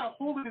 Got a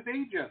hold of his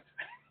agent,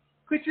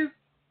 which is,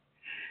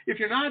 if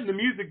you're not in the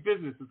music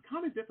business, it's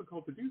kind of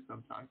difficult to do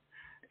sometimes.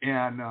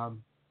 And,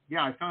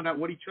 I found out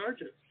what he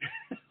charges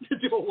to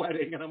do a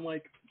wedding. And I'm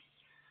like,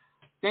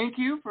 thank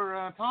you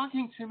for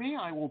talking to me.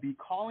 I will be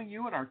calling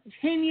you at our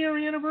 10-year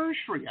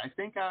anniversary. I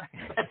think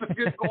that's a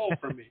good goal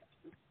for me.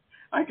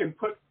 I can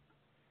put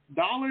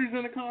dollars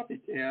in a coffee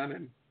can,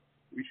 and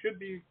we should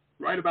be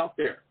right about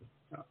there.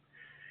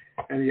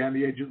 And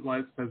the agent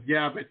says,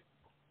 but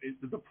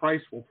the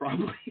price will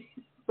probably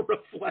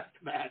reflect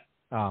that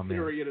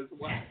period as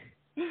well.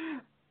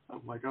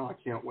 I'm like, I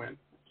can't win.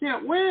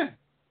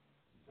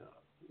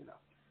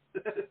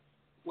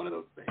 One of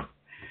those things.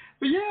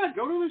 But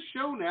go to the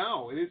show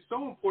now. It is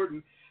so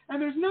important.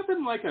 And there's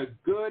nothing like a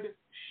good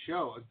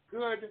show, a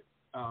good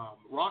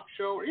rock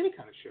show, or any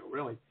kind of show,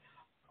 really.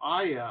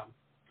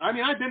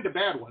 I've been to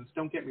bad ones,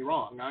 don't get me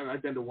wrong.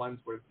 I've been to ones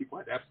where people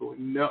had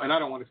absolutely no, and I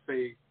don't want to,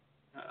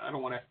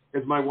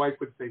 as my wife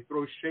would say,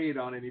 throw shade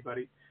on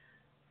anybody.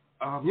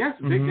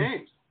 Big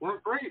names.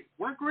 Weren't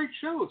great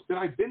shows, but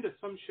I've been to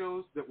some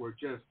shows that were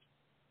just,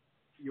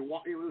 it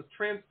was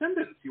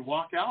transcendence. You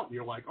walk out and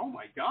you're like, oh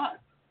my God,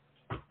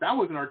 that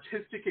was an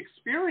artistic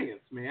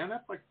experience, man.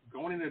 That's like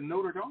going into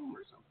Notre Dame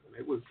or something.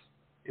 It was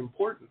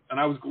important, and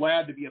I was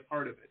glad to be a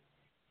part of it.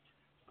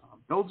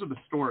 Those are the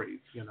stories,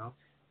 you know.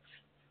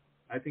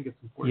 I think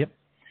it's important. Yep.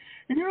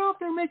 And you're out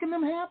there making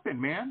them happen,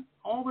 man,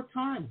 all the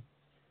time.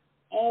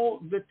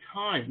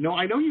 No,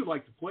 I know you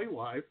like to play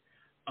live.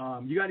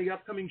 You got any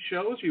upcoming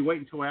shows, or you wait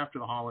until after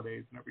the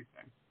holidays and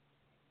everything?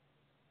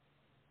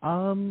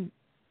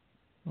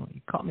 Well,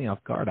 you caught me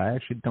off guard. I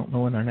actually don't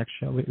know when our next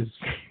show is.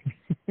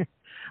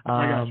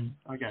 I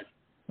got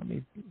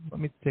you. Let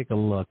me take a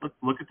look.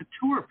 Look at the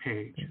tour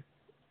page.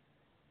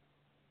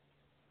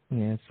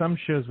 Yeah, some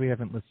shows we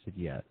haven't listed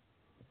yet,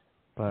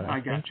 but I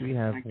think we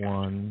have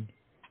one.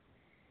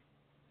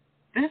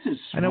 This is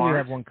smart. I know we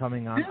have one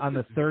coming on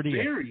the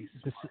 30th.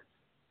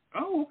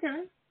 Oh,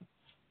 okay.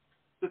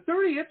 The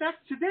 30th, that's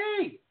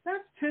today.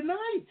 That's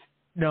tonight.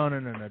 No.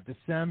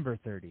 December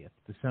 30th.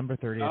 December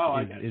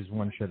 30th is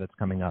one show that's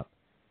coming up.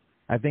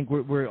 I think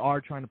we are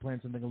trying to plan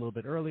something a little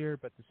bit earlier,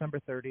 but December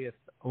 30th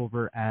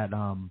over at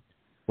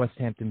West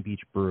Hampton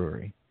Beach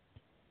Brewery.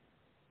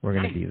 We're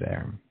going to be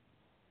there.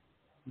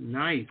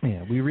 Nice.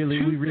 Yeah, we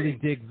really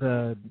dig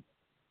the.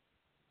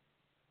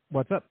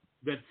 What's up?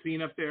 That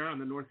scene up there on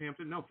the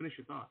Northampton. No, finish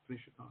your thought.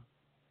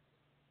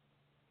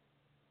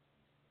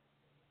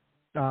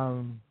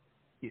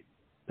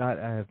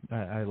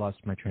 I lost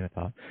my train of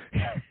thought.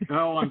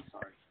 Oh, I'm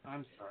sorry.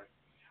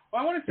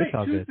 Well, I want to say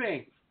two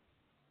things.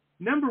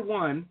 Number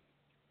one,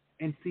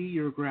 and see,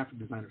 you're a graphic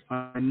designer, so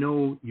I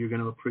know you're going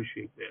to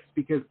appreciate this,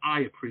 because I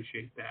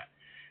appreciate that.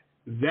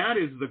 That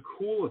is the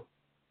coolest.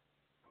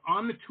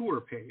 On the tour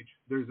page,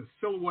 there's a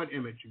silhouette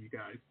image of you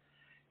guys,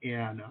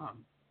 and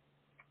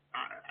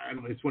I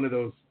don't know, it's one of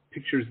those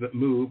pictures that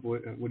move.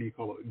 What do you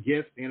call it?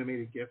 GIFs,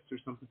 animated GIFs or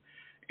something.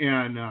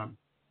 And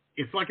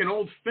it's like an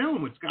old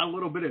film. It's got a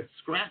little bit of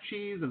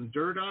scratchies and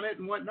dirt on it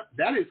and whatnot.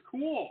 That is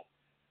cool.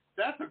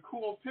 That's a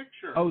cool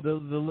picture. Oh,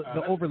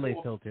 the overlay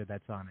filter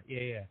that's on it.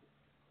 Yeah.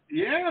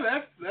 Yeah,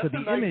 that's so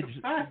the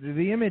image.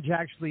 The image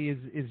actually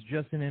is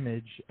just an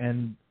image,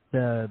 and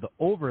the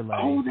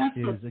overlay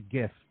is a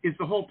GIF. Is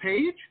the whole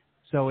page?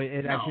 So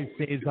it actually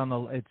saves on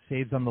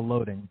the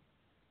loading.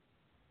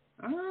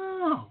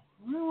 Oh,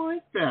 I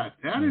like that.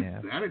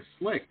 That is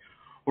slick.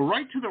 Well,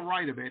 right to the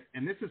right of it,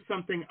 and this is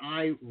something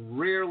I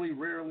rarely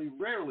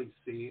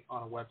see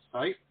on a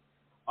website,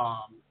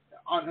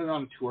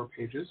 on tour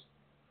pages.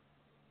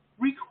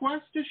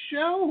 Request a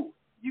show.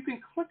 You can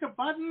click a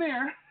button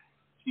there.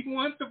 If you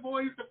want the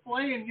boys to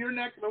play in your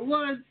neck of the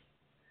woods,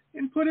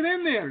 and put it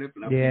in there.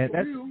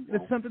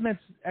 That's something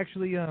that's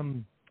actually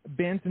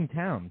bands in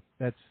town.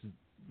 That's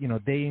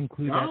they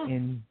include that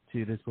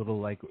into this little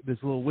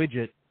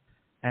widget,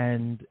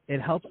 and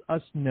it helps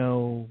us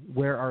know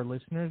where our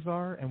listeners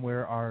are and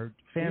where our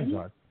fans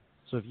are.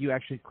 So if you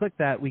actually click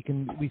that, we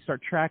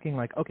start tracking.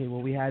 Like, okay,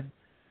 well we had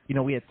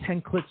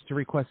 10 clicks to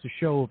request a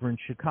show over in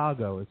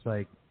Chicago. It's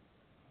like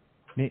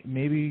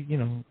maybe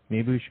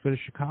we should go to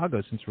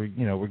Chicago since we're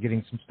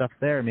getting some stuff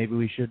there. Maybe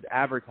we should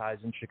advertise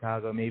in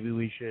Chicago. Maybe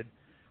we should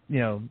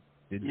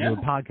do a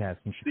podcast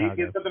in Chicago.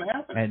 See, it doesn't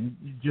happen. And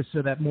just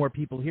so that more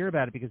people hear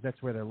about it, because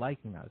that's where they're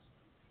liking us.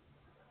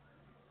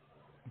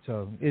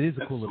 So it is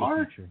a cool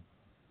little feature.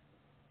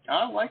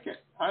 I like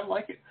it. I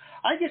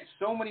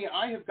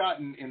have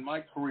gotten in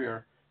my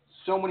career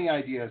so many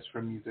ideas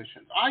from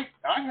musicians.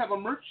 I have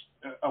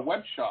a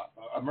web shop,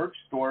 a merch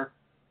store.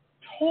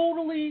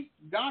 Totally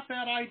got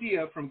that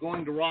idea from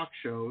going to rock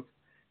shows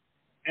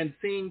and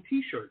seeing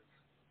T-shirts.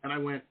 And I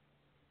went,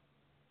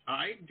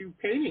 I do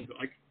paintings.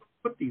 I can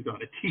put these on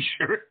a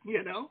T-shirt,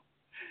 you know.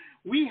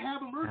 We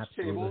have a merch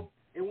table,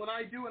 and when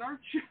I do an art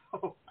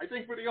show, I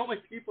think we're the only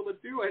people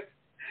that do it.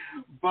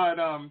 But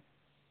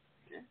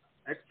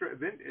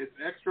it's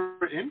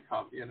extra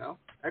income, you know.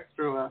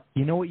 Extra.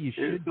 You know what you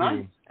should do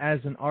nice. as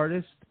an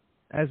artist?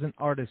 As an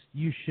artist,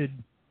 you should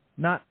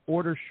not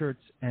order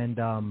shirts and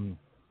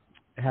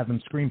have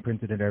them screen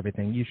printed and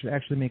everything. You should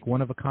actually make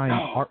one-of-a-kind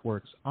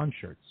artworks on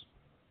shirts.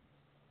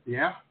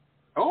 Yeah.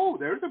 Oh,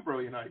 there's a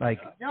brilliant idea. Like,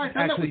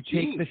 actually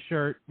take the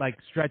shirt, like,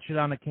 stretch it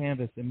on a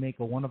canvas and make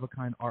a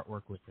one-of-a-kind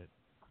artwork with it.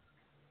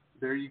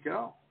 There you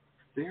go.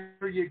 And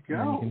you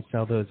can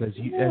sell those as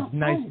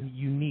nice,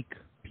 unique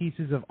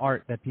pieces of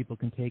art that people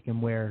can take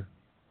and wear.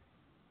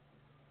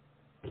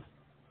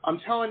 I'm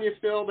telling you,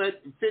 Phil,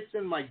 that fits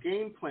in my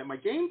game plan. My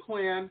game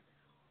plan,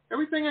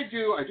 everything I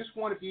do, I just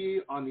want to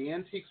be on the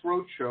Antiques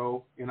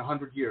Roadshow in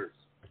 100 years,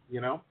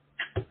 you know?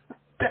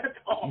 That's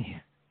all. Yeah.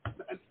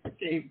 That's the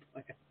game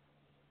plan.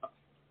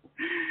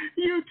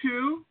 You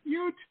too,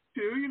 you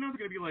know, they're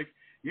going to be like,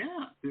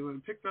 yeah, they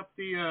picked up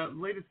the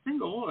latest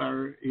single,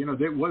 or, you know,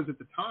 that was at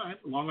the time,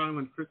 Long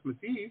Island Christmas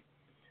Eve.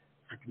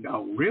 I can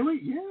go, really?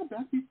 Yeah,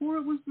 back before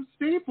it was the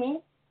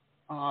staple.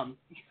 You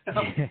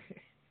know?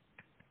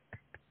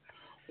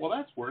 Well,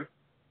 that's worth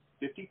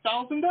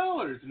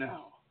 $50,000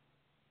 now.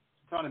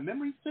 It's on a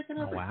memory stick and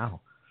everything. Oh,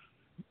 wow.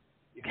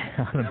 You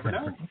never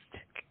know.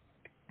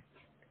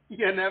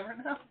 You never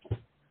know.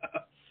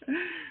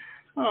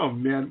 Oh,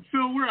 man.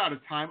 Phil, we're out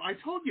of time. I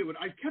told you,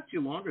 I kept you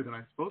longer than I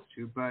was supposed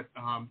to, but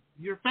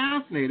you're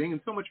fascinating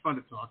and so much fun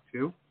to talk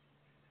to.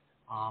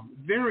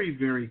 Very,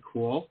 very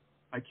cool.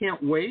 I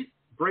can't wait.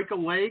 Break a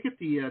leg at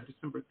the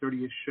December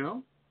 30th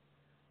show.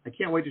 I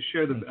can't wait to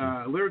share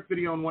the lyric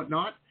video and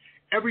whatnot.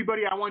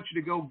 Everybody, I want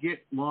you to go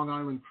get Long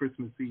Island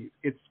Christmas Eve.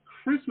 It's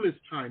Christmas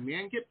time,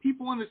 man. Get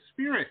people in the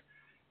spirit.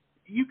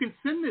 You can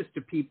send this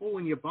to people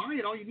when you buy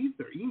it. All you need is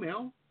their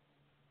email.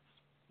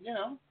 You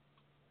know,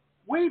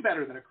 way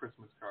better than a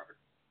Christmas card,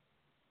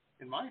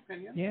 in my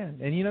opinion. Yeah,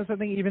 and you know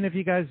something? Even if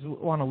you guys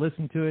want to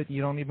listen to it,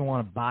 you don't even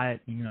want to buy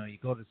it. You know, you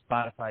go to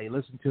Spotify, you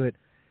listen to it,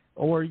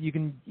 or you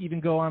can even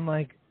go on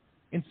like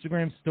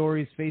Instagram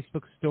stories,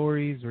 Facebook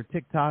stories, or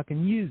TikTok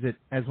and use it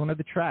as one of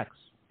the tracks.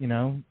 You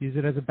know, use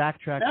it as a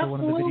backtrack for one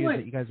of the videos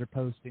that you guys are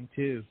posting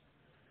too.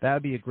 That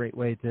would be a great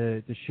way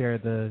to share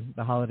the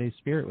holiday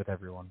spirit with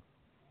everyone.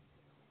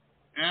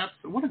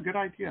 Absolutely. What a good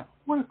idea.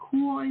 What a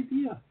cool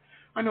idea.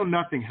 I know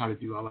nothing how to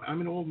do all that.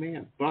 I'm an old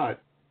man,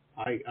 but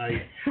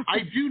I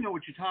do know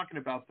what you're talking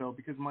about, though,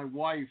 because my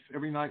wife,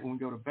 every night when we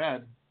go to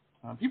bed,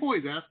 people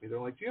always ask me, they're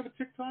like, do you have a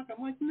TikTok?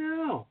 I'm like,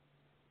 no,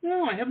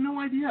 I have no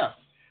idea.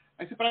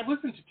 I said, but I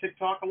listen to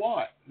TikTok a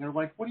lot. And they're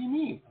like, what do you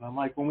mean? And I'm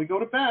like, when we go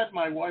to bed,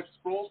 my wife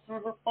scrolls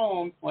through her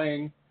phone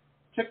playing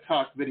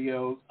TikTok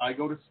videos. I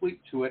go to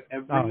sleep to it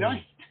every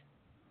night.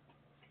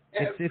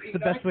 It's the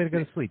best way to go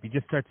to sleep. You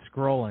just start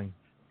scrolling.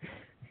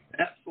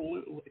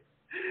 Absolutely.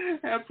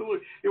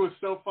 It was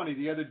so funny.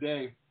 The other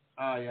day,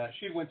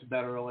 she went to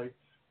bed early,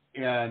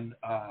 and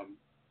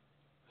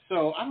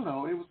so I don't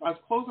know. I was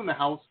closing the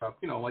house up,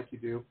 you know, like you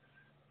do,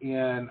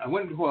 and I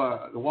went into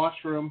the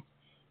washroom,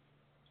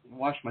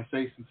 washed my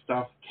face and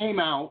stuff. Came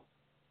out,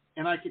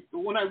 and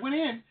when I went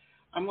in,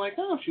 I'm like,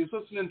 oh, she was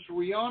listening to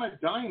Rihanna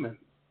Diamonds,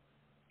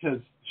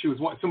 because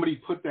somebody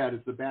put that as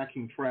the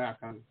backing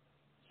track on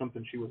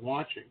something she was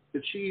watching.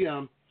 But she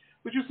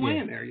was just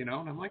laying there, you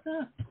know, and I'm like,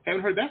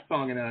 haven't heard that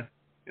song in a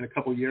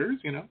couple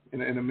years, you know,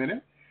 in a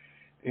minute.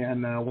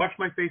 And washed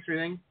my face and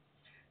everything.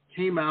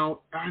 Came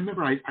out. I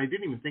remember I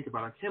didn't even think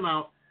about it. Came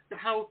out, the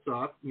house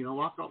up, you know,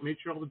 locked out, made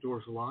sure all the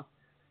doors were locked.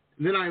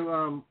 And then I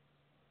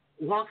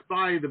walked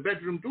by the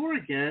bedroom door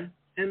again,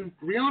 and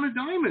Rihanna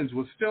Diamonds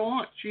was still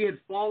on. She had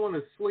fallen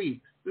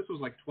asleep. This was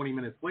like 20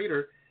 minutes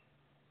later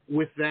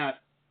with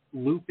that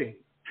looping.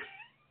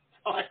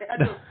 So I had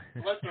to,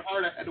 bless her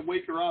heart, I had to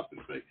wake her up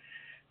and say,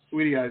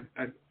 sweetie, I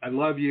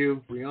love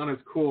you.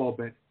 Rihanna's cool,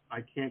 but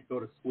I can't go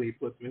to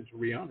sleep listening to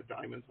Rihanna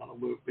Diamonds on a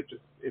loop. It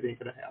ain't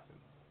going to happen.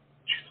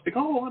 She's like,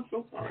 oh, I'm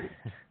so sorry.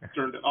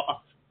 Turned it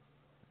off.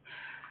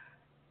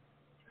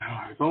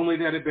 Oh, if only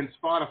that had been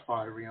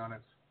Spotify,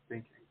 Rihanna's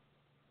thinking,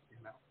 you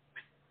know.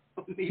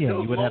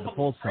 You would have the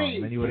full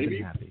song, then you would have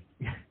been happy.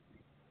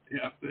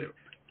 Yeah,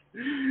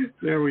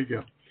 there we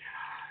go.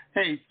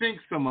 Hey,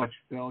 thanks so much,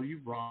 Phil. You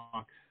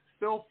rock.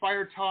 Phil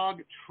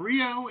Firetog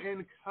Trio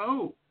and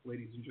Co.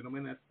 Ladies and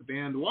gentlemen, that's the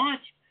band to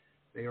watch.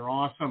 They are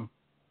awesome.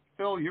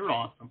 Phil, you're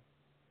awesome.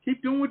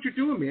 Keep doing what you're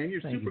doing, man.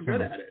 You're super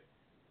good at it.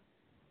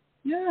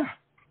 Yeah,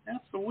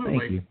 absolutely.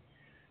 Thank you.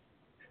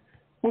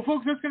 Well,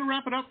 folks, that's going to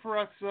wrap it up for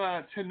us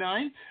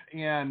tonight,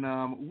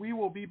 and we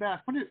will be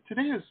back. This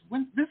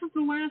is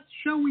the last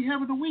show we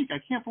have of the week. I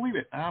can't believe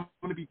it. I'm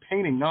going to be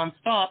painting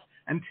nonstop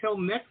until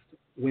next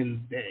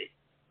Wednesday.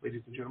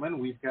 Ladies and gentlemen,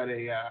 we've got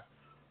a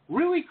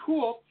really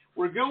cool,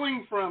 we're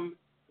going from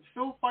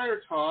Phil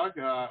Firetog,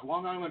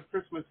 Long Island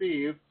Christmas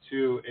Eve,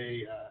 to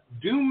a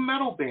doom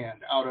metal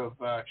band out of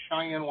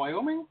Cheyenne,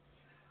 Wyoming,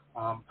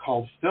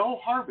 called Fell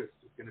Harvest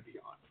is going to be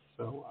on.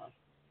 So,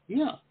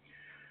 yeah.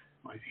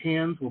 My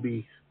hands will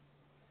be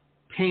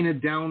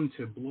painted down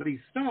to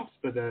bloody stumps,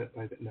 but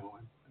no,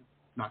 I'm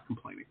not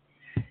complaining.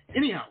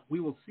 Anyhow,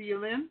 we will see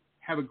you then.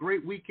 Have a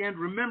great weekend.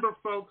 Remember,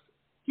 folks,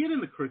 get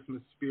in the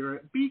Christmas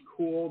spirit. Be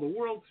cool. The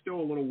world's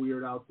still a little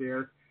weird out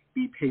there.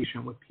 Be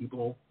patient with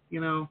people, you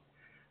know.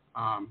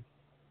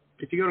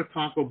 If you go to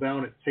Taco Bell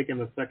and it's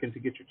taking a second to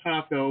get your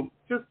taco,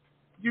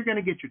 you're going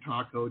to get your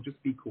taco.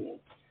 Just be cool.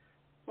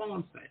 That's all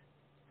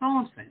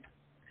I'm saying.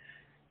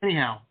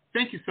 Anyhow,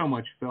 thank you so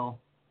much, Phil.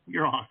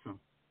 You're awesome.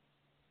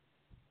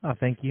 Oh,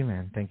 thank you,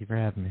 man. Thank you for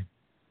having me.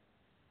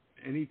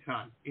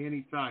 Anytime.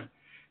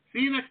 See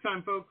you next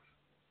time, folks.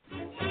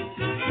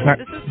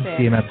 This has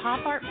been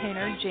pop art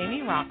painter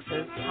Jamie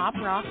Rox's Pop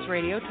Rocks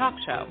Radio Talk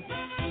Show.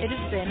 It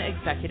has been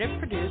executive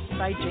produced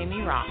by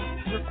Jamie Rox,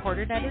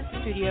 recorded at his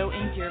studio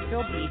in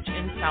Deerfield Beach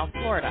in South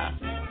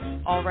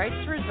Florida. All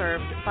rights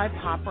reserved by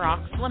Pop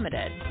Rocks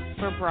Limited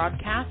for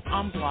broadcast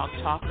on Blog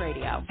Talk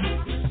Radio.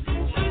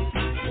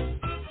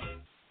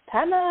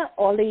 Tana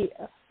Oli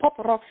Pop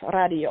Rocks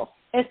Radio.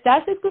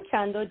 Estás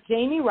escuchando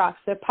Jamie Rox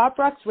de Pop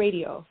Rocks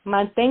Radio.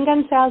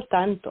 Manténganse al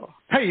tanto.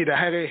 Hej, det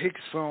här är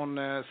Hicks från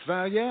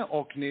Sverige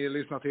och ni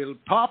lyssnar till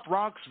Pop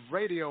Rocks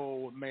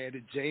Radio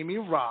med Jamie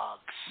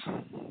Rox.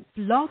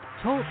 Blog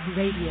Talk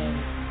Radio.